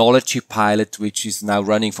technology pilot, which is now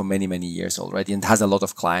running for many, many years already and has a lot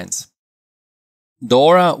of clients.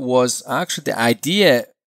 DORA was actually the idea.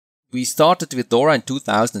 We started with DORA in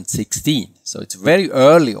 2016. So it's very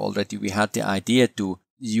early already. We had the idea to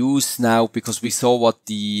use now because we saw what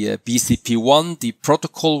the BCP1, the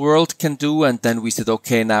protocol world can do. And then we said,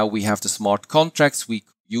 okay, now we have the smart contracts. We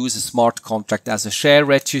use a smart contract as a share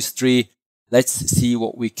registry. Let's see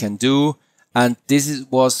what we can do. And this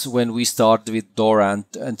was when we started with DORA,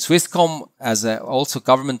 and Swisscom, as a also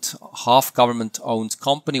half government owned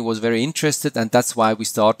company, was very interested. And that's why we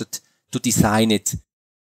started to design it.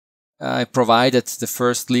 I provided the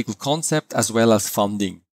first legal concept as well as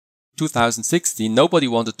funding. 2016, nobody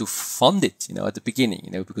wanted to fund it, at the beginning,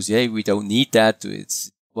 because, we don't need that.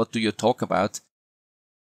 What do you talk about?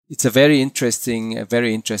 It's a very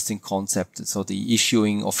interesting concept. So the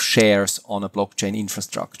issuing of shares on a blockchain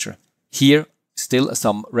infrastructure. Here, still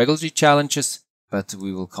some regulatory challenges, but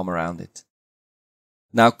we will come around it.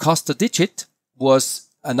 Now, CustDigit was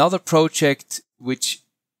another project which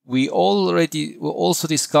we already also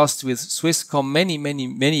discussed with Swisscom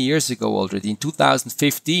many years ago already. In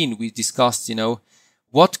 2015, we discussed,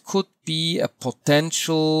 what could be a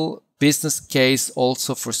potential business case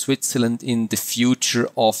also for Switzerland in the future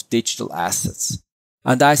of digital assets.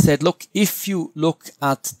 And I said, look, if you look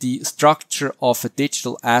at the structure of a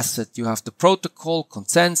digital asset, you have the protocol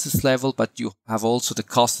consensus level, but you have also the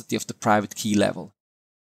custody of the private key level.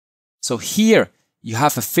 So here you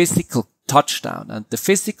have a physical touchdown, and the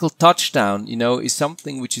physical touchdown, is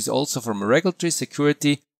something which is also from a regulatory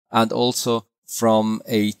security and also from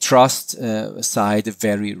a trust side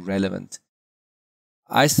very relevant.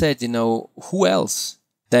 I said, who else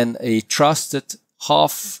than a trusted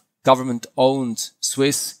half government-owned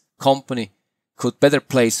Swiss company could better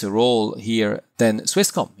place a role here than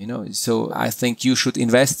Swisscom, So I think you should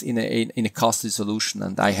invest in a custody solution,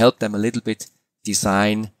 and I helped them a little bit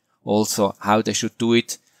design also how they should do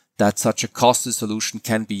it, that such a custody solution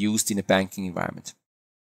can be used in a banking environment.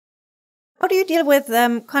 How do you deal with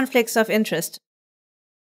conflicts of interest?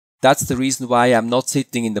 That's the reason why I'm not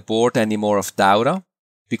sitting in the board anymore of DAURA.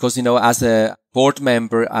 Because, as a board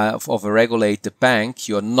member of a regulated bank,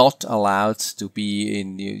 you're not allowed to be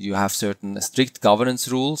you have certain strict governance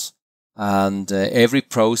rules, and every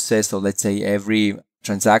process, or let's say every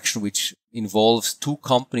transaction which involves two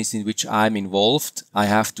companies in which I'm involved, I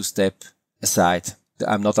have to step aside.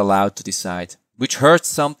 I'm not allowed to decide, which hurts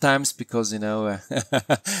sometimes because,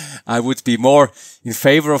 I would be more in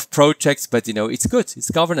favor of projects, but, it's good. It's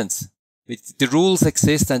governance. The rules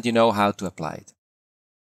exist and you know how to apply it.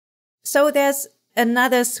 So there's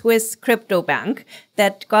another Swiss crypto bank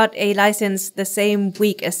that got a license the same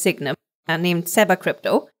week as Sygnum, named Seba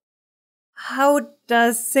Crypto. How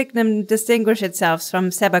does Sygnum distinguish itself from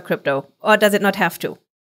Seba Crypto, or does it not have to?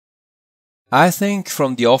 I think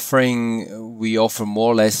from the offering, we offer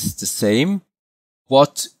more or less the same.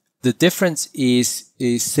 What the difference is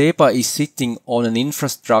Seba is sitting on an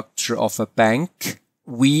infrastructure of a bank.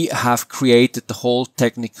 We have created the whole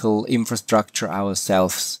technical infrastructure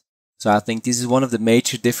ourselves. So I think this is one of the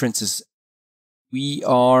major differences. We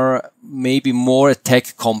are maybe more a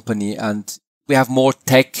tech company, and we have more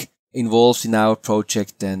tech involved in our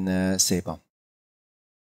project than Seba.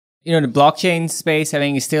 The blockchain space, I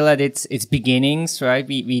think, is still at its beginnings, right?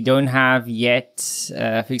 We don't have yet,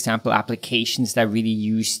 for example, applications that are really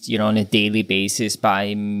used, on a daily basis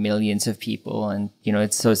by millions of people. And,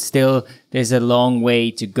 so still, there's a long way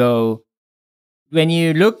to go. When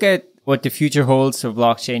you look at what the future holds for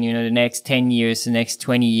blockchain, the next 10 years, the next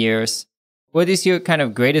 20 years, what is your kind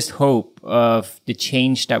of greatest hope of the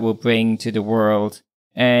change that will bring to the world?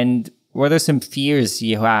 And what are some fears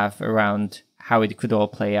you have around how it could all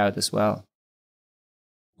play out as well?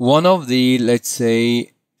 One of the, let's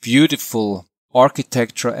say, beautiful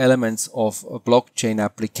architectural elements of a blockchain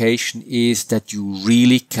application is that you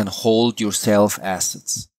really can hold yourself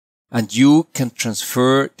assets, and you can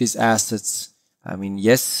transfer these assets. I mean,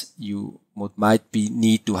 yes, you might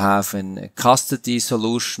need to have a custody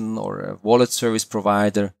solution or a wallet service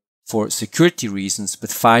provider for security reasons, but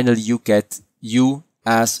finally you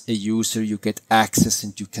as a user, you get access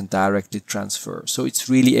and you can directly transfer. So it's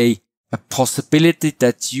really a a possibility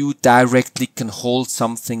that you directly can hold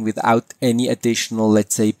something without any additional,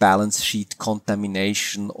 let's say, balance sheet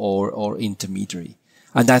contamination or intermediary.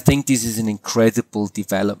 And I think this is an incredible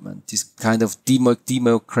development, this kind of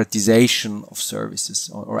democratization of services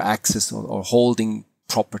or access or holding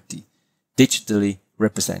property digitally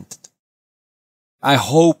represented. I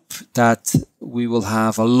hope that we will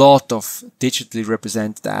have a lot of digitally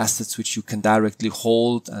represented assets which you can directly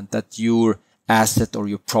hold and that your asset or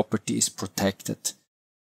your property is protected.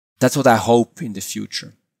 That's what I hope in the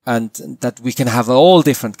future. And that we can have all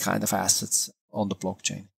different kind of assets on the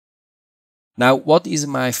blockchain. Now, what is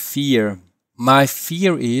my fear? My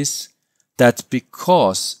fear is that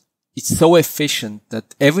because it's so efficient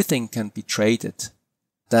that everything can be traded,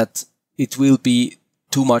 that it will be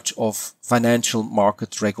too much of financial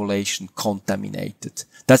market regulation contaminated.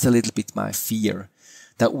 That's a little bit my fear,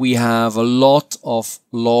 that we have a lot of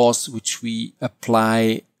laws which we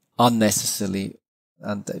apply unnecessarily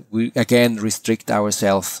and we again restrict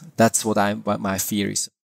ourselves. That's what my fear is.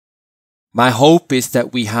 My hope is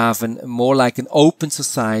that we have more like an open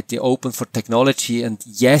society, open for technology. And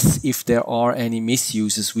yes, if there are any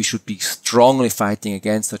misuses, we should be strongly fighting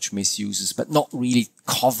against such misuses, but not really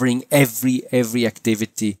covering every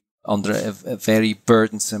activity under a very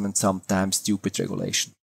burdensome and sometimes stupid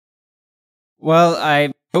regulation. Well,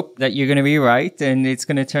 I hope that you're going to be right and it's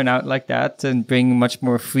going to turn out like that and bring much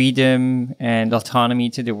more freedom and autonomy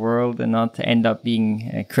to the world and not end up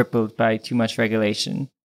being crippled by too much regulation.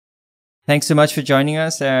 Thanks so much for joining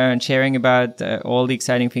us and sharing about all the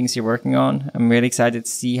exciting things you're working on. I'm really excited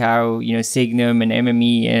to see how, Sygnum and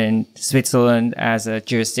MME and Switzerland as a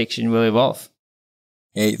jurisdiction will evolve.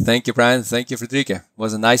 Hey, thank you, Brian. Thank you, Friederike. It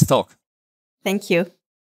was a nice talk. Thank you.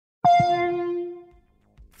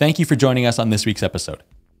 Thank you for joining us on this week's episode.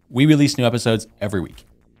 We release new episodes every week.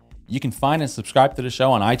 You can find and subscribe to the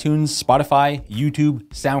show on iTunes, Spotify, YouTube,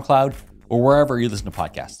 SoundCloud, or wherever you listen to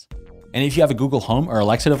podcasts. And if you have a Google Home or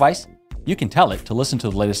Alexa device, you can tell it to listen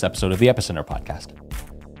to the latest episode of the Epicenter podcast.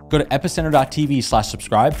 Go to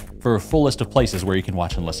epicenter.tv/subscribe for a full list of places where you can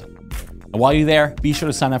watch and listen. And while you're there, be sure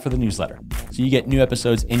to sign up for the newsletter so you get new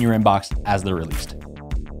episodes in your inbox as they're released.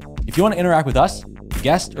 If you want to interact with us, the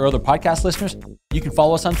guests, or other podcast listeners, you can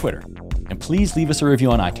follow us on Twitter. And please leave us a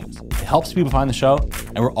review on iTunes. It helps people find the show,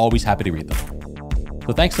 and we're always happy to read them.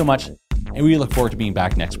 So thanks so much, and we look forward to being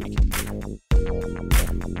back next week.